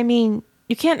 But I mean,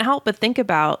 you can't help but think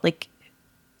about like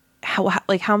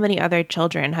how many other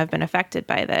children have been affected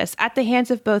by this at the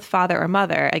hands of both father or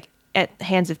mother, like at the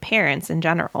hands of parents in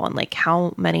general, and like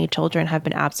how many children have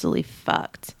been absolutely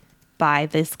fucked by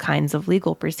this kinds of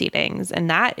legal proceedings. And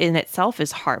that in itself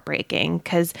is heartbreaking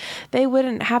because they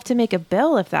wouldn't have to make a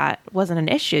bill if that wasn't an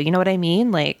issue. You know what I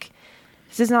mean? Like,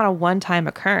 this is not a one-time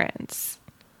occurrence.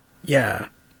 Yeah.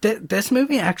 This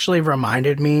movie actually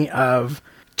reminded me of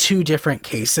two different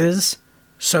cases.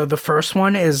 So the first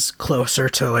one is closer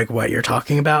to like what you're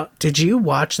talking about. Did you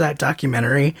watch that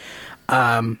documentary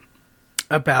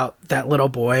about that little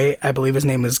boy? I believe his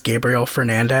name was Gabriel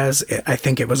Fernandez. I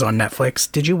think it was on Netflix.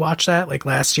 Did you watch that like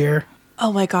last year?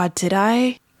 Oh my God, did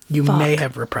I? You Fuck. may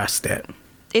have repressed it.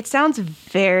 It sounds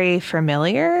very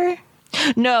familiar.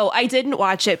 No, I didn't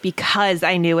watch it because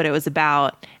I knew what it was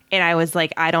about. And I was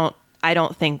like, I don't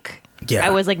think... Yeah.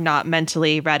 I was like not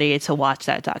mentally ready to watch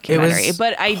that documentary,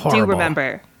 but I horrible. do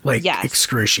remember. Like, yes.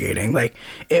 Excruciating. Like,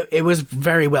 it was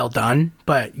very well done,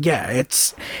 but yeah,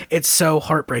 it's so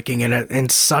heartbreaking in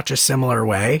such a similar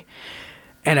way.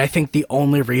 And I think the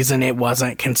only reason it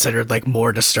wasn't considered like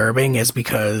more disturbing is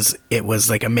because it was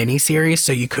like a mini series,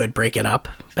 so you could break it up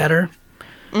better.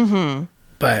 Mm-hmm.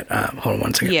 But hold on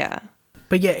one second. Yeah.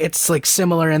 But yeah, it's like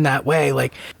similar in that way,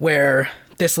 like where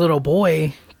this little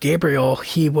boy, Gabriel,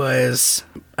 he was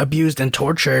abused and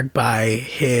tortured by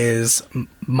his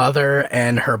mother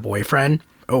and her boyfriend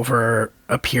over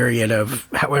a period of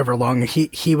however long.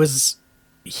 He was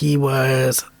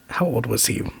how old was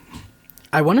he?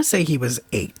 I want to say he was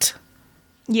 8.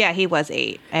 Yeah, he was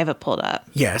 8. I have it pulled up.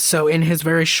 Yeah, so in his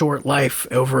very short life,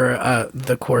 over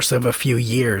the course of a few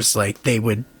years, like they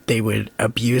would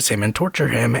abuse him and torture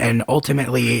him, and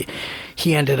ultimately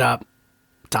he ended up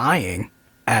dying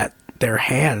at their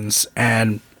hands,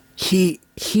 and he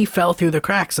fell through the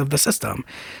cracks of the system,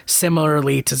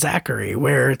 similarly to Zachary,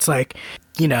 where it's like,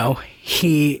 you know,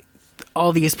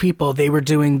 all these people, they were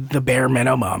doing the bare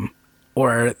minimum,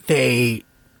 or they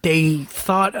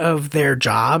thought of their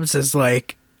jobs as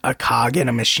like a cog in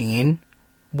a machine,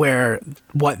 where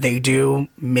what they do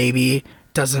maybe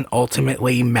doesn't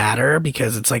ultimately matter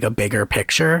because it's like a bigger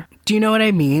picture. Do you know what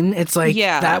I mean? It's like,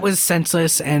 yeah, that was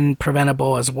senseless and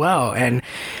preventable as well. And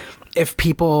if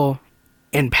people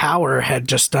in power had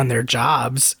just done their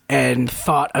jobs and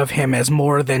thought of him as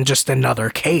more than just another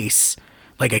case,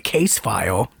 like a case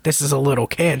file, this is a little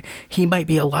kid, he might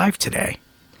be alive today.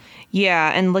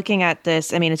 Yeah, and looking at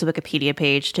this, I mean, it's a Wikipedia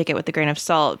page, take it with a grain of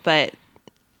salt, but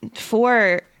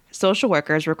 4 social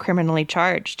workers were criminally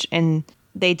charged, and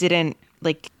they didn't,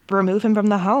 like, remove him from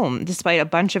the home. Despite a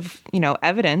bunch of,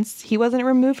 evidence, he wasn't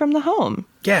removed from the home.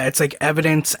 Yeah, it's like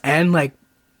evidence and, like,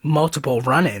 multiple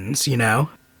run-ins,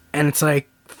 and it's like,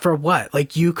 for what?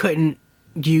 Like, you couldn't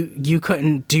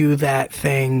do that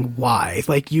thing. Why?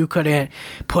 Like, you couldn't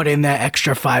put in that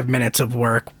extra 5 minutes of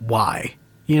work. Why?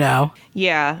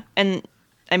 Yeah, and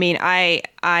I mean, I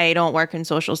don't work in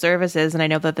social services, and I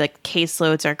know that the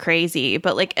caseloads are crazy,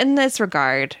 but like in this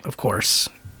regard, of course,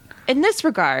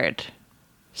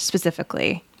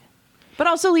 specifically, but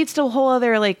also leads to a whole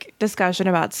other like discussion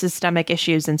about systemic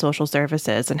issues in social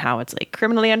services and how it's like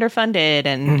criminally underfunded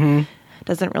and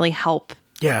doesn't really help.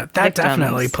 Yeah, that victims.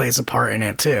 Definitely plays a part in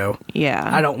it too. Yeah,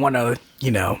 I don't want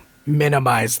to,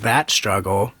 minimize that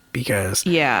struggle, because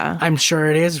I'm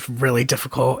sure it is really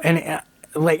difficult, and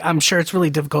I'm sure it's really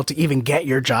difficult to even get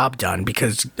your job done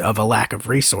because of a lack of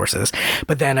resources.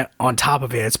 But then on top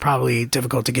of it, it's probably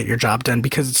difficult to get your job done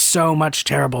because it's so much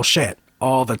terrible shit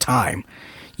all the time.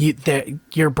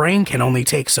 Your brain can only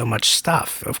take so much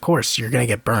stuff. Of course, you're going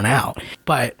to get burnt out.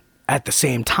 But at the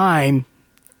same time,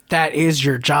 that is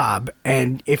your job.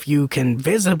 And if you can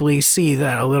visibly see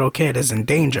that a little kid is in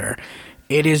danger,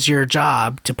 it is your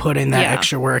job to put in that Yeah.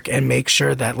 extra work and make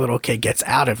sure that little kid gets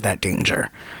out of that danger.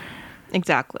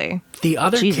 Exactly. The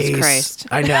other Jesus case, Christ.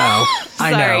 I know,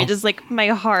 I Sorry, know, just like my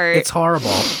heart. it's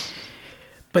horrible.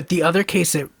 But the other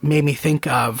case it made me think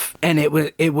of, and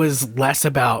it was less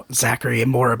about Zachary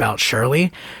and more about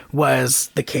Shirley,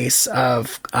 was the case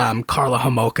of Carla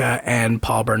Homolka and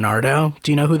Paul Bernardo.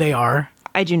 Do you know who they are?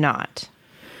 I do not.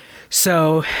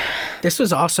 So this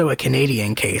was also a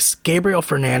Canadian case. Gabriel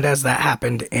Fernandez, that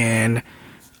happened in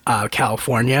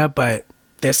California, but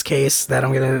this case that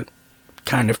I'm going to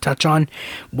kind of touch on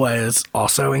was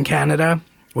also in Canada,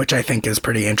 which I think is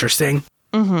pretty interesting.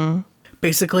 Mm-hmm.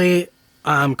 Basically,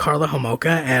 Carla Homolka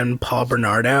and Paul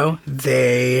Bernardo,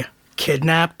 they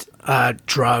kidnapped,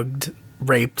 drugged,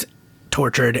 raped,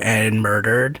 tortured, and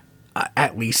murdered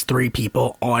at least 3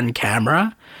 people on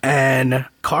camera. And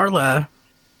Carla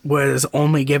was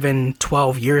only given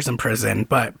 12 years in prison,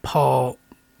 but Paul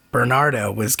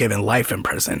Bernardo was given life in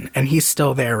prison, and he's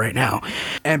still there right now.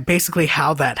 And basically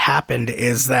how that happened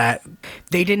is that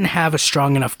they didn't have a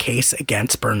strong enough case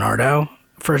against Bernardo,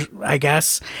 I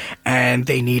guess, and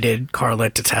they needed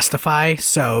Carla to testify.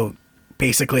 So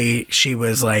basically she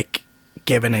was like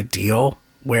given a deal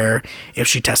where if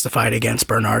she testified against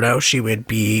Bernardo, she would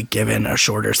be given a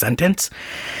shorter sentence.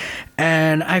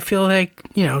 And I feel like,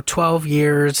 12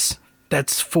 years,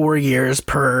 that's 4 years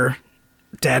per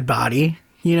dead body.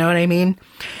 You know what I mean?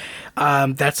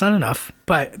 That's not enough,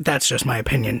 but that's just my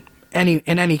opinion. In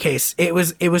any case, it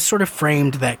was sort of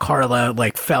framed that Carla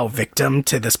fell victim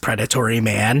to this predatory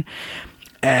man,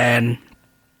 and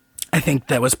I think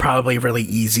that was probably really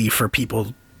easy for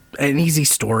people, an easy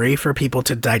story for people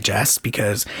to digest,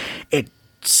 because it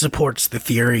supports the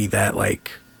theory that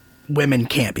women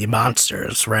can't be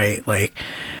monsters, right?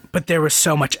 But there was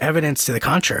so much evidence to the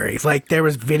contrary. There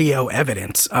was video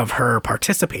evidence of her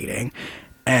participating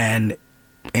and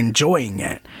enjoying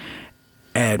it.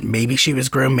 And maybe she was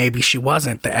groomed, maybe she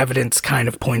wasn't. The evidence kind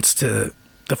of points to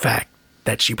the fact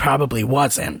that she probably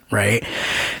wasn't, right?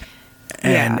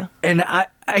 And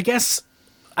I guess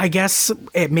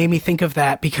it made me think of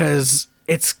that because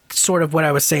it's sort of what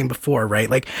I was saying before,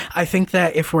 right? I think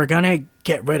that if we're going to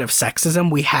get rid of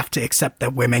sexism, we have to accept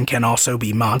that women can also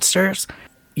be monsters.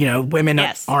 Women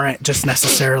aren't just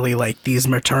necessarily these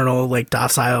maternal,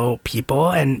 docile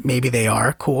people, and maybe they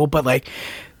are cool, but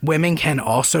women can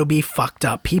also be fucked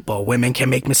up people. Women can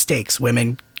make mistakes.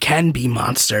 Women can be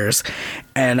monsters.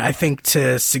 And I think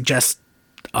to suggest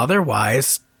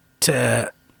otherwise,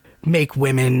 to make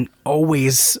women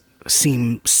always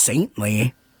seem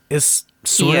saintly, is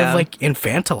sort of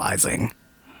infantilizing.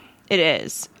 It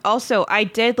is. Also, I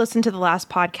did listen to the last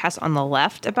podcast on the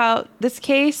left about this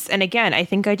case. And again, I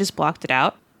think I just blocked it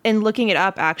out. In looking it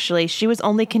up, actually, she was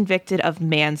only convicted of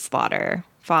manslaughter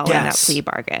following that plea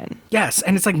bargain. Yes.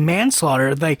 And it's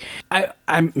manslaughter.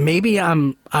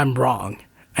 I'm wrong.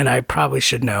 And I probably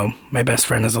should know. My best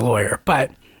friend is a lawyer.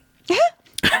 But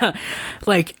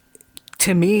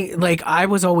to me, I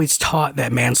was always taught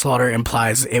that manslaughter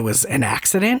implies it was an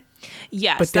accident.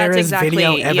 Yes, but there is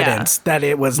video evidence yeah. that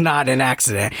it was not an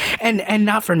accident. And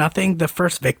not for nothing, the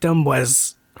first victim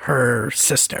was her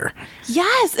sister.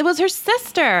 Yes, it was her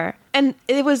sister. And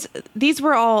these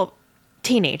were all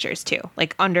teenagers too,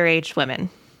 underage women.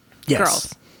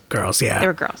 Yes. Girls, yeah. They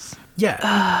were girls.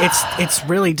 Yeah. It's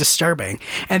really disturbing.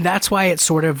 And that's why it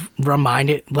sort of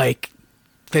reminded,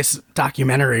 this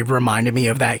documentary reminded me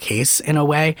of that case in a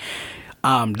way.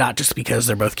 Not just because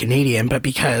they're both Canadian, but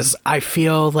because I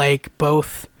feel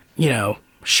both,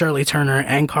 Shirley Turner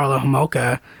and Carla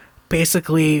Homolka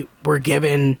basically were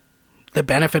given the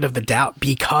benefit of the doubt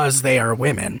because they are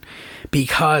women,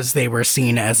 because they were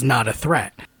seen as not a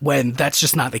threat, when that's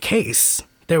just not the case.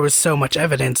 There was so much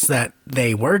evidence that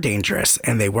they were dangerous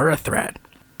and they were a threat.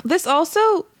 This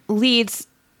also leads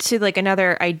to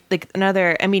another,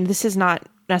 this is not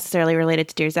necessarily related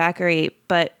to Dear Zachary,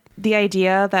 but the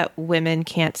idea that women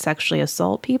can't sexually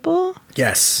assault people.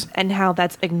 Yes. And how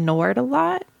that's ignored a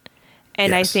lot.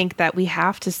 And yes. I think that we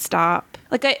have to stop.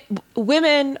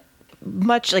 Women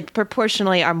much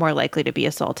proportionally are more likely to be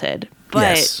assaulted.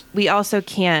 But yes. We also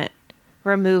can't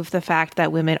remove the fact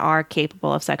that women are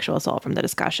capable of sexual assault from the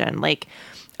discussion.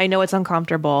 I know it's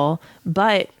uncomfortable,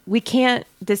 but we can't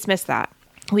dismiss that.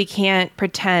 We can't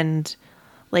pretend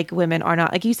women are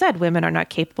not, you said, women are not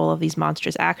capable of these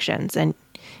monstrous actions. And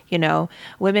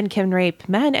women can rape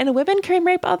men and women can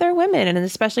rape other women. And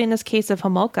especially in this case of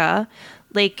Homolka,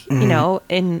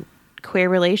 in queer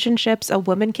relationships, a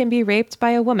woman can be raped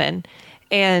by a woman.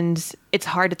 And it's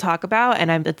hard to talk about.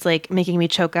 And it's making me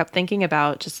choke up thinking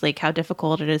about just how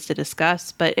difficult it is to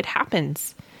discuss. But it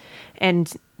happens.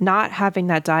 And not having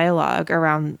that dialogue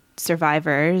around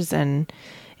survivors and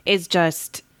is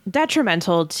just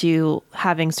detrimental to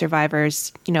having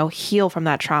survivors, heal from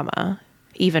that trauma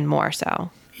even more so.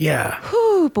 Yeah.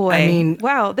 Whew, boy. I mean,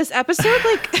 wow, this episode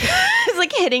is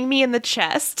like hitting me in the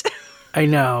chest. I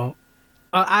know.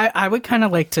 I would kind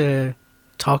of like to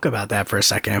talk about that for a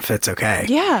second, if it's okay.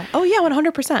 Yeah. Oh, yeah,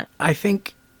 100%. I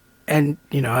think, and,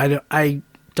 I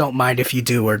don't mind if you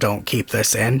do or don't keep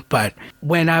this in, but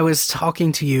when I was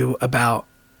talking to you about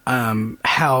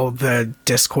how the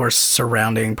discourse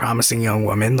surrounding Promising Young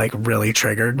Woman, like, really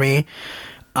triggered me,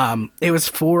 it was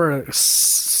for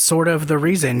sort of the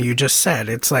reason you just said.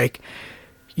 It's like,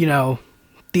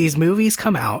 these movies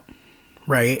come out,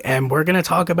 right? And we're going to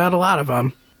talk about a lot of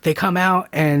them. They come out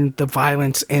and the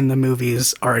violence in the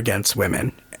movies are against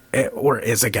women, or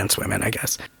is against women, I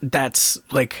guess. That's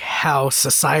like how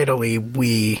societally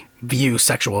we view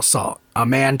sexual assault. A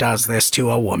man does this to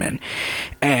a woman.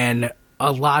 And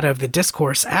a lot of the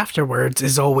discourse afterwards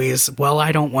is always, well,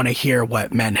 I don't want to hear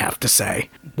what men have to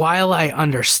say. While I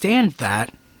understand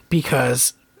that,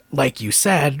 because like you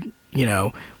said,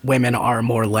 women are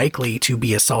more likely to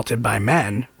be assaulted by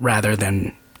men rather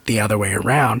than the other way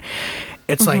around.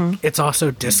 It's like, it's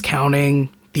also discounting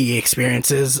the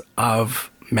experiences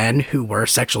of men who were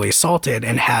sexually assaulted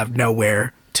and have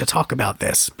nowhere to talk about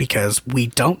this because we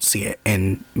don't see it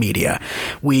in media.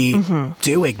 We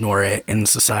do ignore it in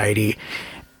society.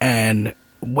 And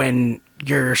when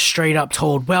you're straight up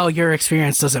told, well, your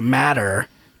experience doesn't matter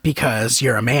because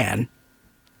you're a man,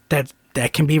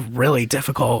 that can be really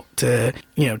difficult to,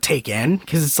 take in.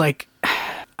 Because it's like,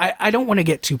 I don't want to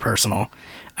get too personal,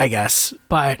 I guess,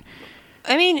 but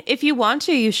I mean, if you want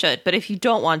to, you should. But if you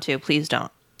don't want to, please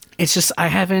don't. It's just I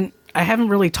haven't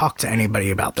really talked to anybody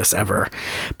about this ever.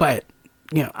 But,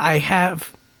 I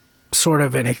have sort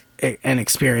of an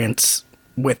experience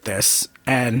with this.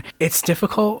 And it's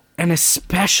difficult, and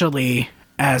especially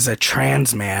as a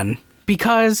trans man.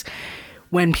 Because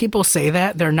when people say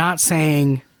that, they're not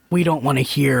saying, we don't want to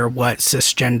hear what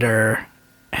cisgender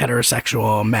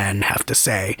heterosexual men have to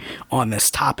say on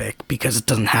this topic because it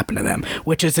doesn't happen to them,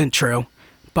 which isn't true,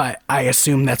 but I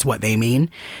assume that's what they mean.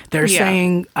 They're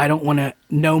saying, I don't want to,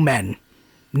 no men.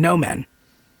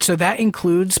 So that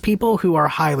includes people who are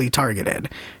highly targeted,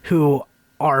 who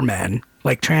are men,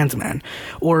 like trans men,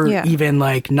 or even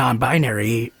like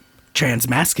non-binary trans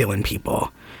masculine people.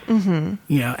 And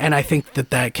I think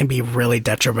that can be really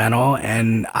detrimental,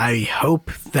 and I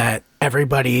hope that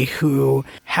everybody who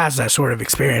has that sort of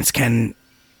experience can,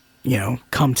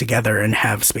 come together and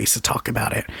have space to talk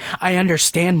about it. I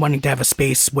understand wanting to have a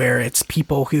space where it's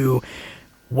people who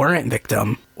weren't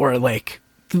victim or like,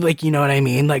 you know what I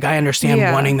mean? Like, I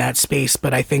understand wanting that space,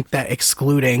 but I think that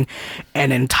excluding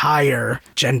an entire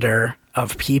gender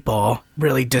of people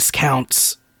really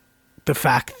discounts the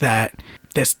fact that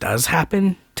this does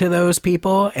happen to those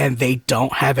people and they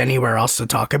don't have anywhere else to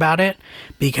talk about it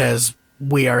because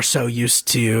we are so used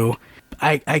to,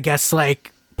 I guess,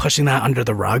 like, pushing that under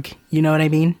the rug. You know what I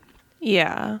mean?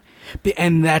 Yeah.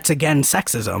 And that's, again,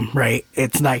 sexism, right?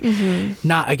 It's like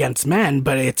not against men,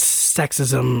 but it's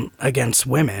sexism against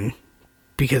women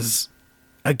because,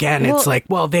 again, it's like,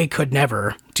 well, they could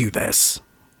never do this.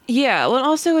 Yeah, well,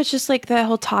 also it's just like the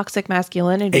whole toxic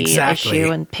masculinity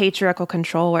issue and patriarchal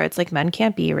control where it's like men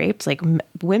can't be raped, like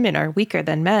women are weaker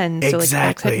than men, so like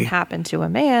that couldn't happen to a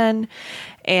man.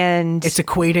 And it's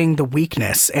equating the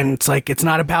weakness, and it's like it's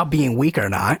not about being weak or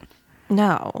not.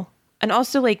 No. And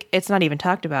also like it's not even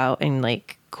talked about in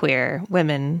like queer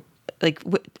women, like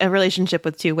a relationship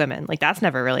with two women. Like that's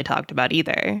never really talked about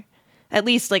either. At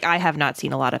least, like, I have not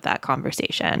seen a lot of that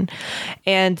conversation.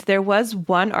 And there was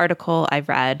one article I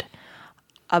read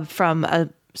from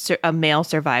a male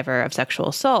survivor of sexual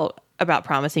assault about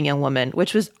Promising Young Woman,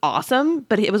 which was awesome,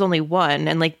 but it was only one.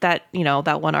 And, like, that,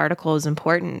 that one article is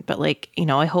important. But, like,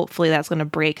 hopefully that's going to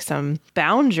break some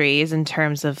boundaries in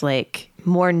terms of, like,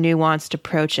 more nuanced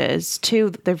approaches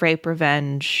to the rape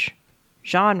revenge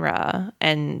genre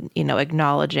and,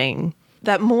 acknowledging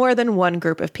that more than one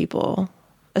group of people,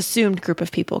 assumed group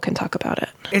of people, can talk about it.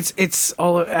 It's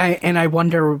all, and I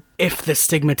wonder if the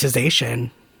stigmatization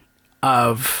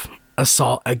of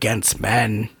assault against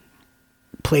men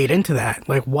played into that.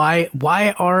 Like,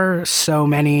 why are so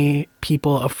many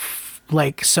people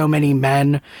like so many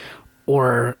men,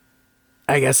 or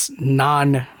I guess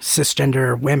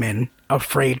non-cisgender women,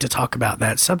 afraid to talk about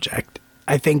that subject?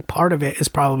 I think part of it is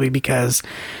probably because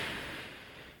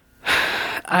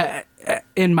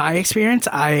in my experience,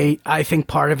 I think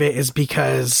part of it is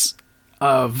because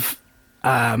of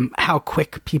how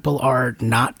quick people are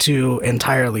not to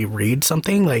entirely read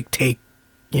something, like take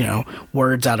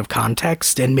words out of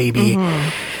context, and maybe,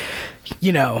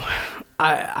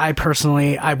 I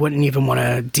personally, I wouldn't even want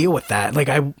to deal with that. Like,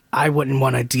 I wouldn't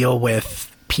want to deal with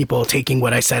people taking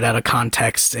what I said out of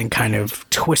context and kind of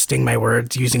twisting my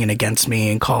words, using it against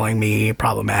me and calling me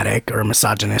problematic or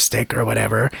misogynistic or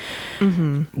whatever.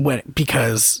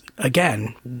 Because,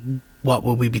 again, what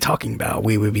would we be talking about?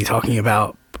 We would be talking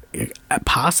about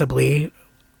possibly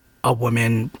a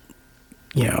woman,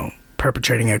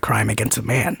 perpetrating a crime against a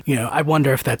man. I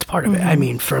wonder if that's part of it. I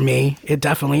mean, for me, it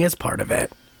definitely is part of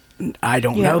it. I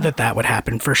don't know that would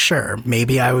happen for sure.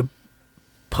 Maybe I would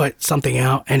put something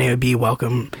out and it would be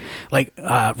welcome,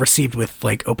 received with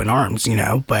open arms,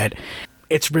 but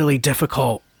it's really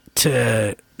difficult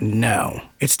to know.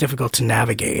 It's difficult to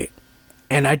navigate.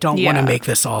 And I don't want to make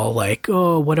this all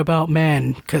oh, what about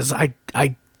men? Because I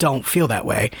don't feel that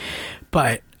way.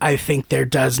 But I think there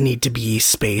does need to be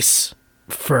space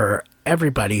for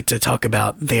everybody to talk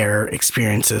about their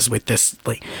experiences with this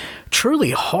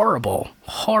truly horrible,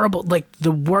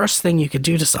 the worst thing you could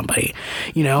do to somebody,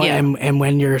 and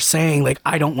when you're saying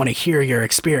I don't want to hear your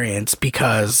experience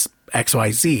because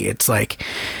XYZ, it's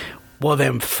well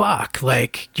then fuck,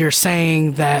 you're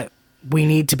saying that we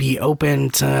need to be open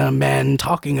to men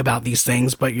talking about these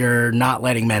things, but you're not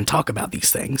letting men talk about these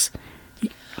things.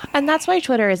 And that's why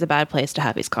Twitter is a bad place to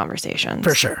have these conversations.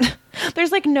 For sure.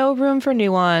 There's no room for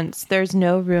nuance. There's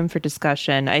no room for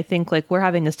discussion. I think we're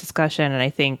having this discussion, and I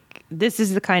think this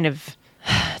is the kind of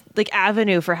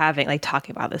avenue for having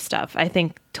talking about this stuff. I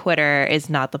think Twitter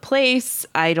is not the place.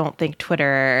 I don't think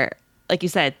Twitter, like you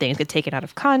said, things get taken out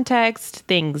of context.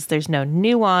 There's no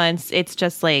nuance. It's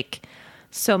just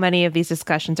so many of these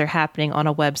discussions are happening on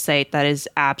a website that is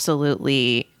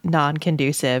absolutely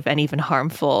non-conducive and even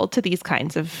harmful to these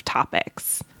kinds of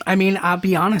topics. I mean, I'll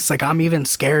be honest, I'm even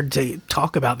scared to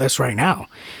talk about this right now.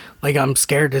 I'm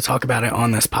scared to talk about it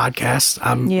on this podcast.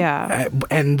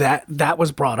 And that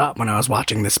was brought up when I was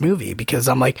watching this movie, because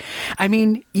I'm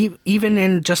even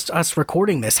in just us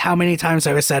recording this, how many times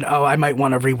have I said, oh, I might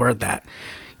want to reword that,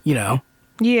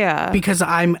 Yeah. Because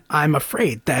I'm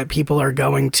afraid that people are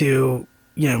going to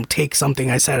take something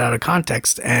I said out of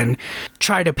context and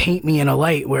try to paint me in a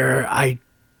light where I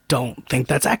don't think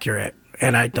that's accurate.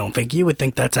 And I don't think you would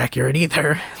think that's accurate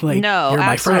either. No, you're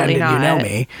my friend not. And you know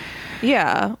me.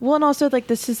 Yeah. Well, and also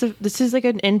this is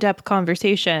an in-depth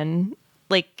conversation.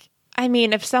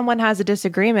 If someone has a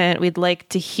disagreement, we'd like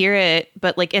to hear it,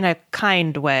 but in a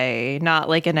kind way, not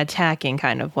an attacking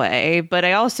kind of way. But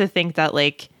I also think that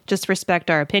just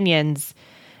respect our opinions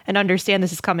and understand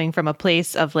this is coming from a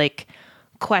place of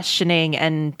questioning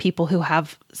and people who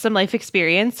have some life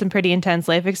experience, some pretty intense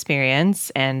life experience.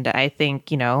 And I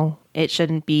think, it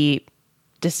shouldn't be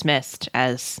dismissed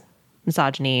as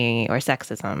misogyny or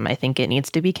sexism. I think it needs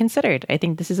to be considered. I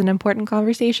think this is an important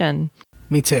conversation.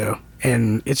 Me too.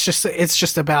 And it's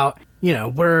just about,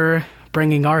 we're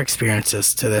bringing our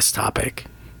experiences to this topic.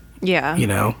 Yeah.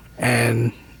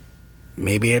 And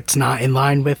maybe it's not in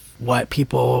line with what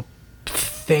people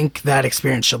think that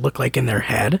experience should look like in their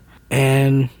head.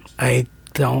 And I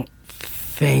don't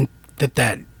think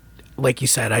that, like you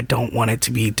said, I don't want it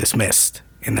to be dismissed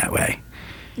in that way.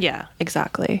 Yeah,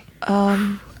 exactly.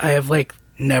 I have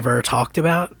never talked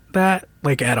about that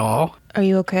at all. Are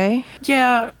you okay?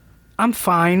 Yeah, I'm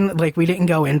fine. We didn't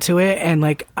go into it, and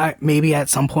I maybe at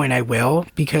some point I will,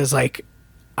 because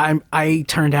I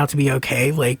turned out to be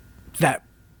okay. That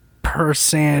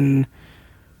person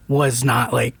was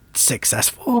not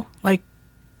successful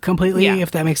completely,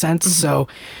 if that makes sense. Mm-hmm. So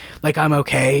I'm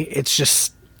okay. It's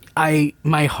just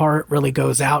my heart really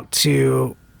goes out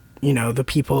to the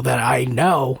people that I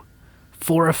know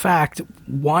for a fact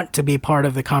want to be part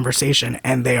of the conversation,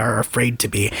 and they are afraid to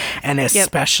be. And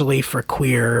especially for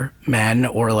queer men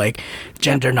or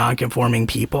gender nonconforming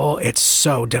people, it's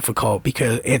so difficult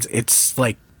because it's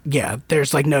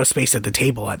there's no space at the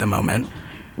table at the moment.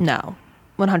 No,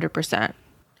 100%.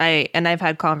 I've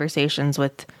had conversations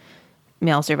with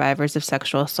male survivors of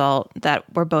sexual assault that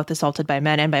were both assaulted by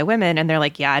men and by women, and they're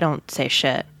I don't say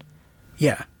shit.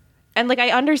 Yeah. And I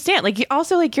understand, you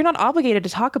also you're not obligated to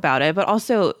talk about it, but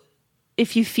also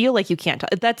if you feel you can't talk,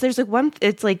 there's a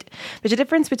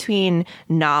difference between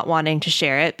not wanting to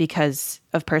share it because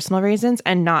of personal reasons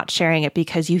and not sharing it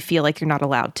because you feel you're not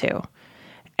allowed to.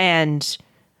 And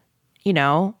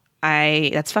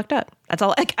that's fucked up. That's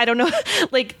all. I don't know.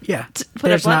 Yeah. To put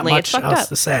There's it bluntly, not it's much fucked else up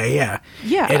to say. Yeah.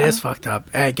 Yeah. It is fucked up.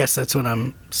 I guess that's what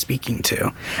I'm speaking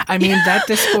to. I mean, that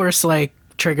discourse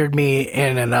triggered me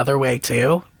in another way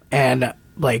too. And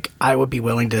like, I would be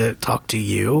willing to talk to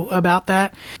you about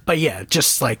that. But yeah,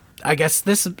 just like, I guess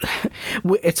this,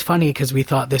 it's funny because we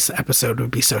thought this episode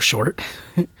would be so short.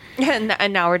 And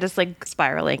now we're just like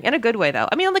spiraling in a good way, though.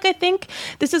 I mean, like, I think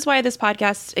this is why this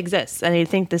podcast exists. And I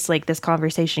think this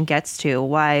conversation gets to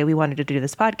why we wanted to do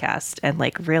this podcast. And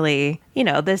like, really, you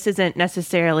know, this isn't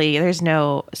necessarily, there's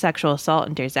no sexual assault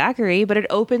in Dear Zachary, but it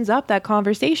opens up that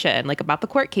conversation, like about the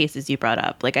court cases you brought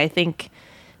up. Like, I think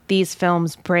these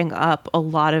films bring up a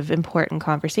lot of important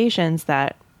conversations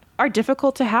that are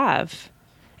difficult to have.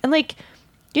 And like,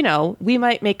 you know, we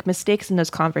might make mistakes in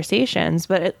those conversations,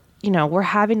 but, you know, we're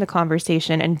having the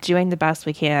conversation and doing the best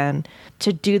we can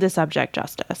to do the subject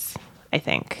justice, I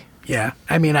think. Yeah.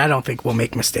 I mean, I don't think we'll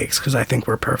make mistakes because I think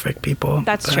we're perfect people.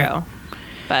 That's true.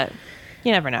 But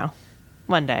you never know.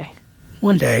 One day.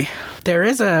 One day. There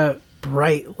is a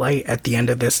bright light at the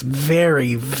end of this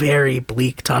very, very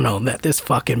bleak tunnel that this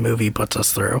fucking movie puts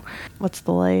us through. What's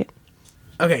the light?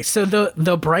 Okay, so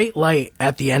the bright light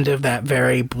at the end of that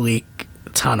very bleak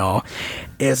tunnel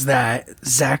is that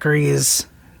Zachary's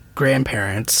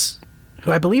grandparents,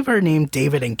 who I believe are named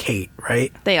David and Kate,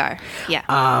 right? They are,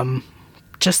 yeah.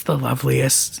 Just the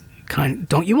loveliest kind.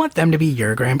 Don't you want them to be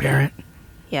your grandparent?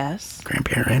 Yes.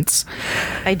 Grandparents?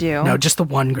 I do. No, just the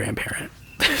one grandparent.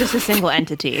 Just a single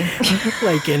entity.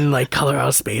 Like in like Color Out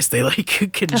of Space, they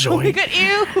like could join. Look at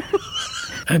you.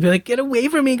 I'd be like, get away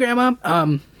from me, Grandma.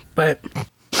 But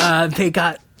they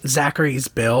got Zachary's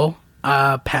bill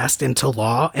passed into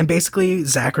law, and basically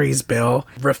Zachary's bill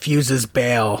refuses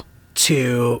bail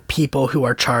to people who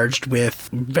are charged with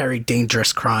very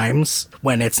dangerous crimes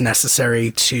when it's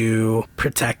necessary to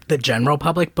protect the general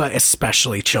public, but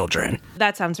especially children.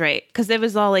 That sounds right. Because it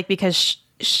was all like, because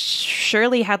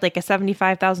Shirley had like a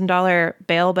 $75,000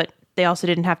 bail, but they also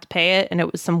didn't have to pay it. And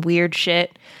it was some weird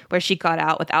shit where she got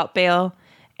out without bail.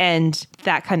 And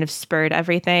that kind of spurred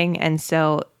everything. And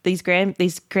so these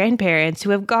grandparents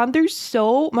who have gone through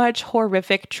so much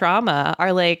horrific trauma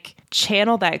are like,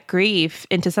 channel that grief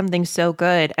into something so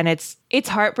good. And it's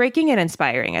heartbreaking and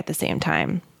inspiring at the same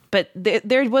time. But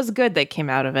there was good that came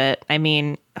out of it. I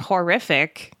mean,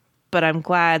 horrific, but I'm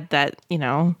glad that, you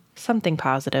know, something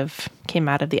positive came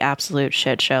out of the absolute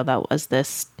shit show that was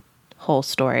this whole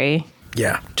story.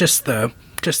 Yeah, just the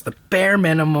bare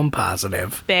minimum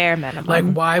positive. Bare minimum. Like,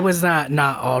 why was that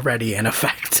not already in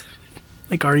effect?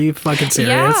 Like, are you fucking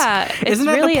serious? Yeah. Isn't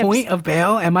that really the point of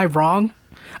bail? Am I wrong?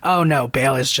 Oh, no,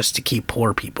 bail is just to keep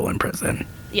poor people in prison.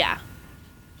 Yeah.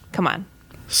 Come on.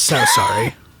 So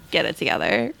sorry. Get it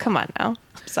together. Come on now.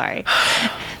 Sorry.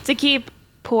 To keep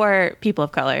poor people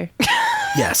of color.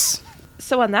 Yes.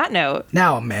 So on that note.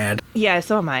 Now I'm mad. Yeah,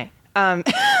 so am I.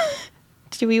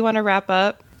 Do we want to wrap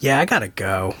up? Yeah, I gotta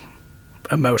go.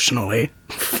 Emotionally.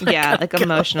 Yeah, like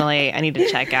emotionally, I need to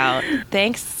check out.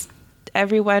 Thanks,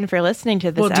 everyone, for listening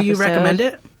to this episode. Well, do you recommend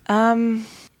it?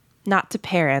 Not to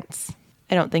parents.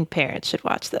 I don't think parents should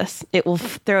watch this. It will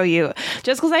throw you.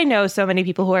 Just because I know so many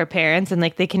people who are parents and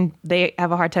like they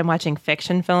have a hard time watching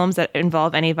fiction films that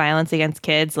involve any violence against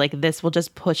kids. Like, this will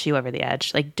just push you over the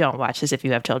edge. Like, don't watch this if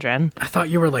you have children. I thought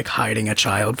you were like hiding a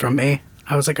child from me.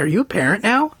 I was like, are you a parent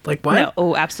now? Like, what? No,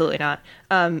 oh, absolutely not.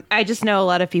 I just know a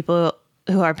lot of people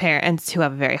who are parents who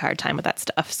have a very hard time with that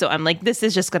stuff. So I'm like, this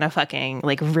is just going to fucking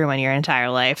like ruin your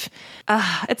entire life.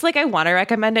 It's like, I want to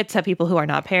recommend it to people who are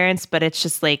not parents, but it's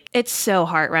just like, it's so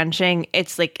heart wrenching.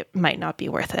 It's like, it might not be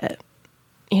worth it.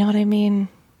 You know what I mean?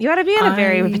 You got to be in a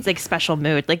very like special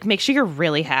mood. Like, make sure you're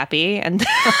really happy and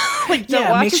like, don't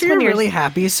watch make sure you're really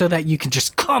happy so that you can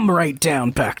just come right down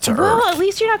back to earth. Well, at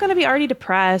least you're not going to be already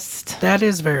depressed. That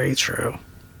is very true.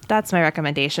 That's my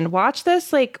recommendation. Watch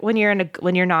this like when you're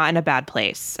not in a bad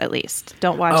place. At least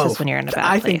don't watch this when you're in a bad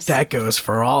place. I think that goes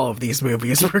for all of these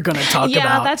movies we're going to talk about.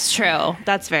 Yeah, that's true.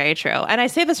 That's very true. And I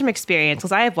say this from experience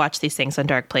because I have watched these things in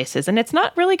dark places, and it's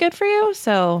not really good for you.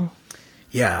 So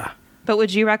yeah. But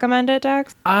would you recommend it,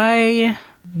 Dax? I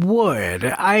would.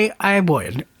 I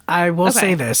would. I will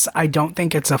say this. I don't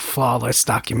think it's a flawless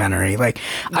documentary. Like,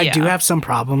 I do have some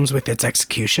problems with its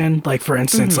execution. Like, for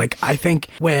instance, like, I think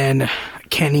when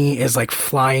Kenny is, like,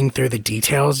 flying through the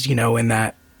details, you know, in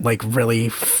that, like, really,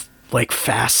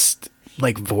 fast,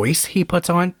 like, voice he puts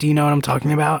on. Do you know what I'm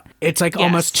talking about? It's, like,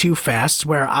 almost too fast,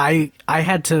 where I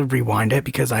had to rewind it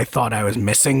because I thought I was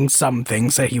missing some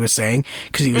things that he was saying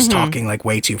because he was talking, like,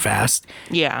 way too fast.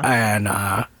 Yeah.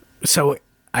 And so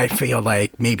I feel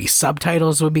like maybe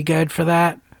subtitles would be good for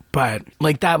that. But,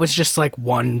 like, that was just, like,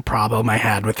 one problem I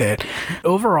had with it.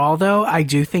 Overall, though, I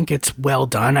do think it's well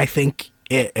done. I think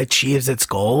it achieves its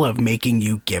goal of making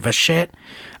you give a shit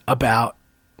about,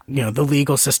 you know, the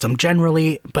legal system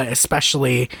generally, but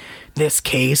especially this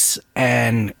case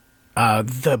and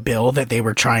the bill that they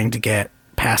were trying to get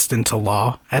passed into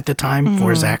law at the time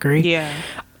for Zachary. Yeah.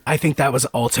 I think that was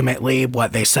ultimately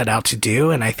what they set out to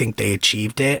do, and I think they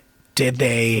achieved it. Did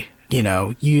they,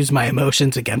 use my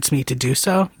emotions against me to do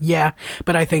so? Yeah,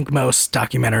 but I think most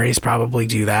documentaries probably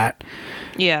do that.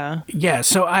 Yeah. Yeah,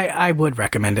 so I would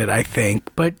recommend it, I think,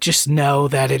 but just know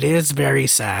that it is very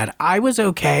sad. I was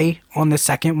okay on the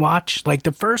second watch. Like,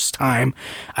 the first time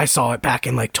I saw it back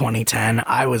in, 2010,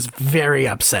 I was very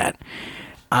upset.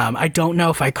 I don't know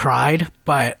if I cried,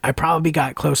 but I probably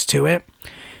got close to it.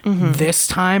 This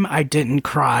time I didn't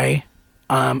cry.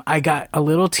 I got a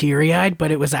little teary-eyed,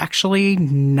 but it was actually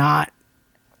not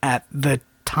at the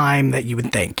time that you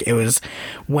would think. It was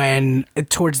when,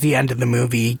 towards the end of the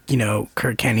movie,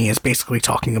 Kurt Kenny is basically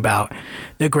talking about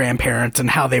the grandparents and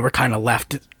how they were kind of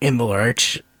left in the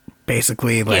lurch.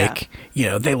 Basically,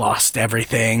 they lost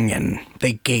everything and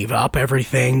they gave up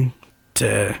everything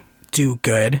to do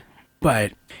good.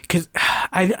 But because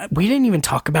we didn't even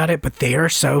talk about it, but they are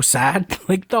so sad,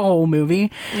 the whole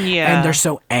movie. Yeah. And they're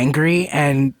so angry,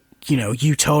 and,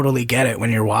 you totally get it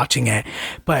when you're watching it.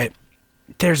 But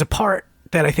there's a part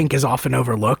that I think is often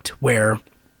overlooked where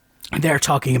they're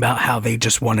talking about how they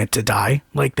just wanted to die.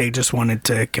 They just wanted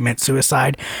to commit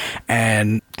suicide.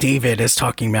 And David is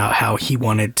talking about how he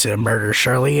wanted to murder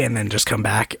Shirley and then just come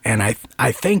back. And I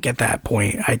think at that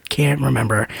point, I can't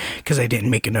remember because I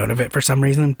didn't make a note of it for some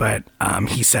reason, but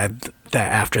he said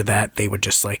that after that, they would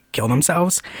just kill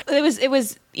themselves. It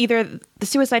was either the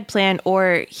suicide plan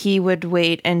or he would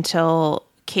wait until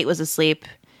Kate was asleep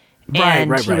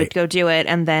and he would go do it,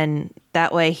 and then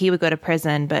that way he would go to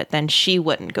prison, but then she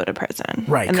wouldn't go to prison.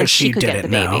 Right, and then because she could get the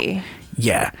didn't baby. know.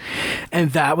 Yeah.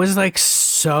 And that was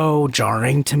so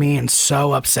jarring to me and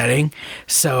so upsetting.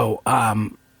 So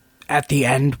at the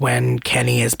end when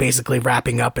Kenny is basically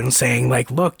wrapping up and saying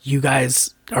look, you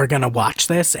guys are going to watch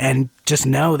this and just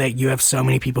know that you have so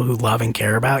many people who love and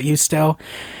care about you still.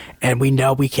 And we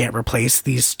know we can't replace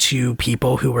these two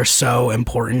people who were so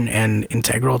important and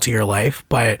integral to your life,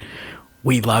 but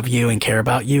we love you and care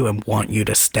about you and want you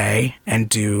to stay and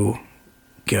do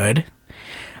good.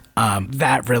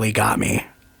 That really got me.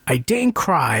 I didn't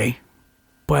cry,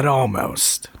 but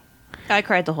almost. I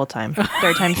cried the whole time.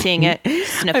 Third time seeing it,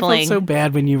 sniffling. I felt so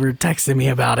bad when you were texting me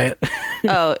about it.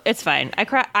 Oh, it's fine.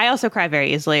 I also cry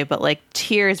very easily, but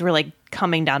tears were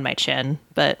coming down my chin.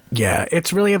 But yeah,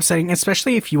 it's really upsetting,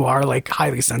 especially if you are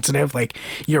highly sensitive.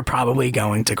 You're probably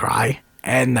going to cry,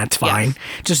 and that's fine. Yes.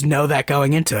 Just know that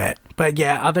going into it. But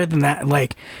yeah, other than that,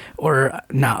 or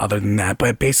not other than that,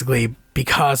 but basically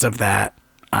because of that,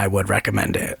 I would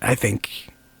recommend it. I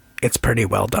think it's pretty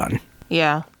well done.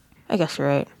 Yeah, I guess you're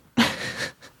right.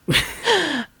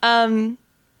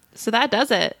 So that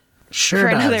does it. Sure for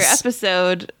does. Another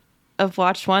episode of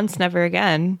Watch Once, Never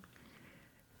Again.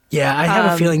 Yeah, I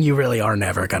have a feeling you really are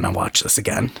never going to watch this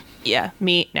again. Yeah,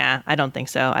 nah, I don't think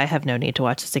so. I have no need to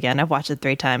watch this again. I've watched it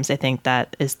 3 times. I think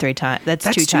that is 3 times. That's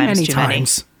 2 times too many.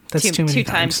 That's too many 2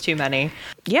 times too many.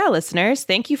 Yeah, listeners,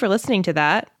 thank you for listening to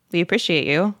that. We appreciate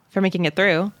you for making it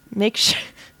through. Make sure...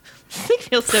 I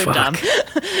feel so dumb.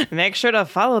 Make sure to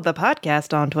follow the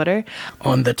podcast on Twitter.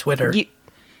 On the Twitter.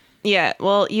 Yeah,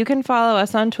 well, you can follow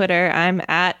us on Twitter. I'm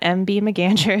at MB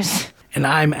McGanders. And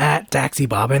I'm at Daxy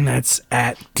Bobbin. That's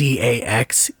at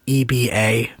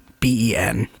DAXEBABEN.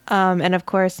 And of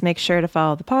course, make sure to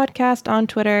follow the podcast on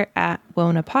Twitter at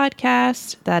Wona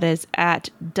Podcast. That is at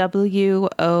WONA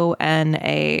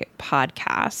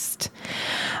Podcast.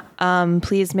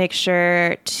 Please make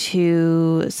sure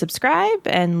to subscribe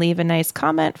and leave a nice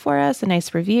comment for us, a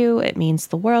nice review. It means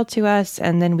the world to us.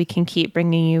 And then we can keep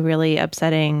bringing you really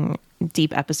upsetting,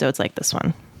 deep episodes like this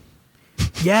one.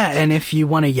 Yeah, and if you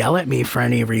want to yell at me for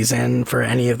any reason, for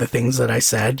any of the things that I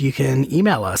said, you can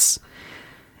email us.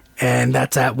 And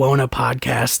that's at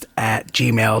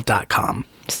wonapodcast@gmail.com.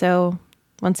 So,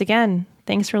 once again,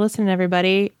 thanks for listening,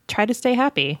 everybody. Try to stay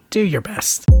happy. Do your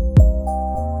best.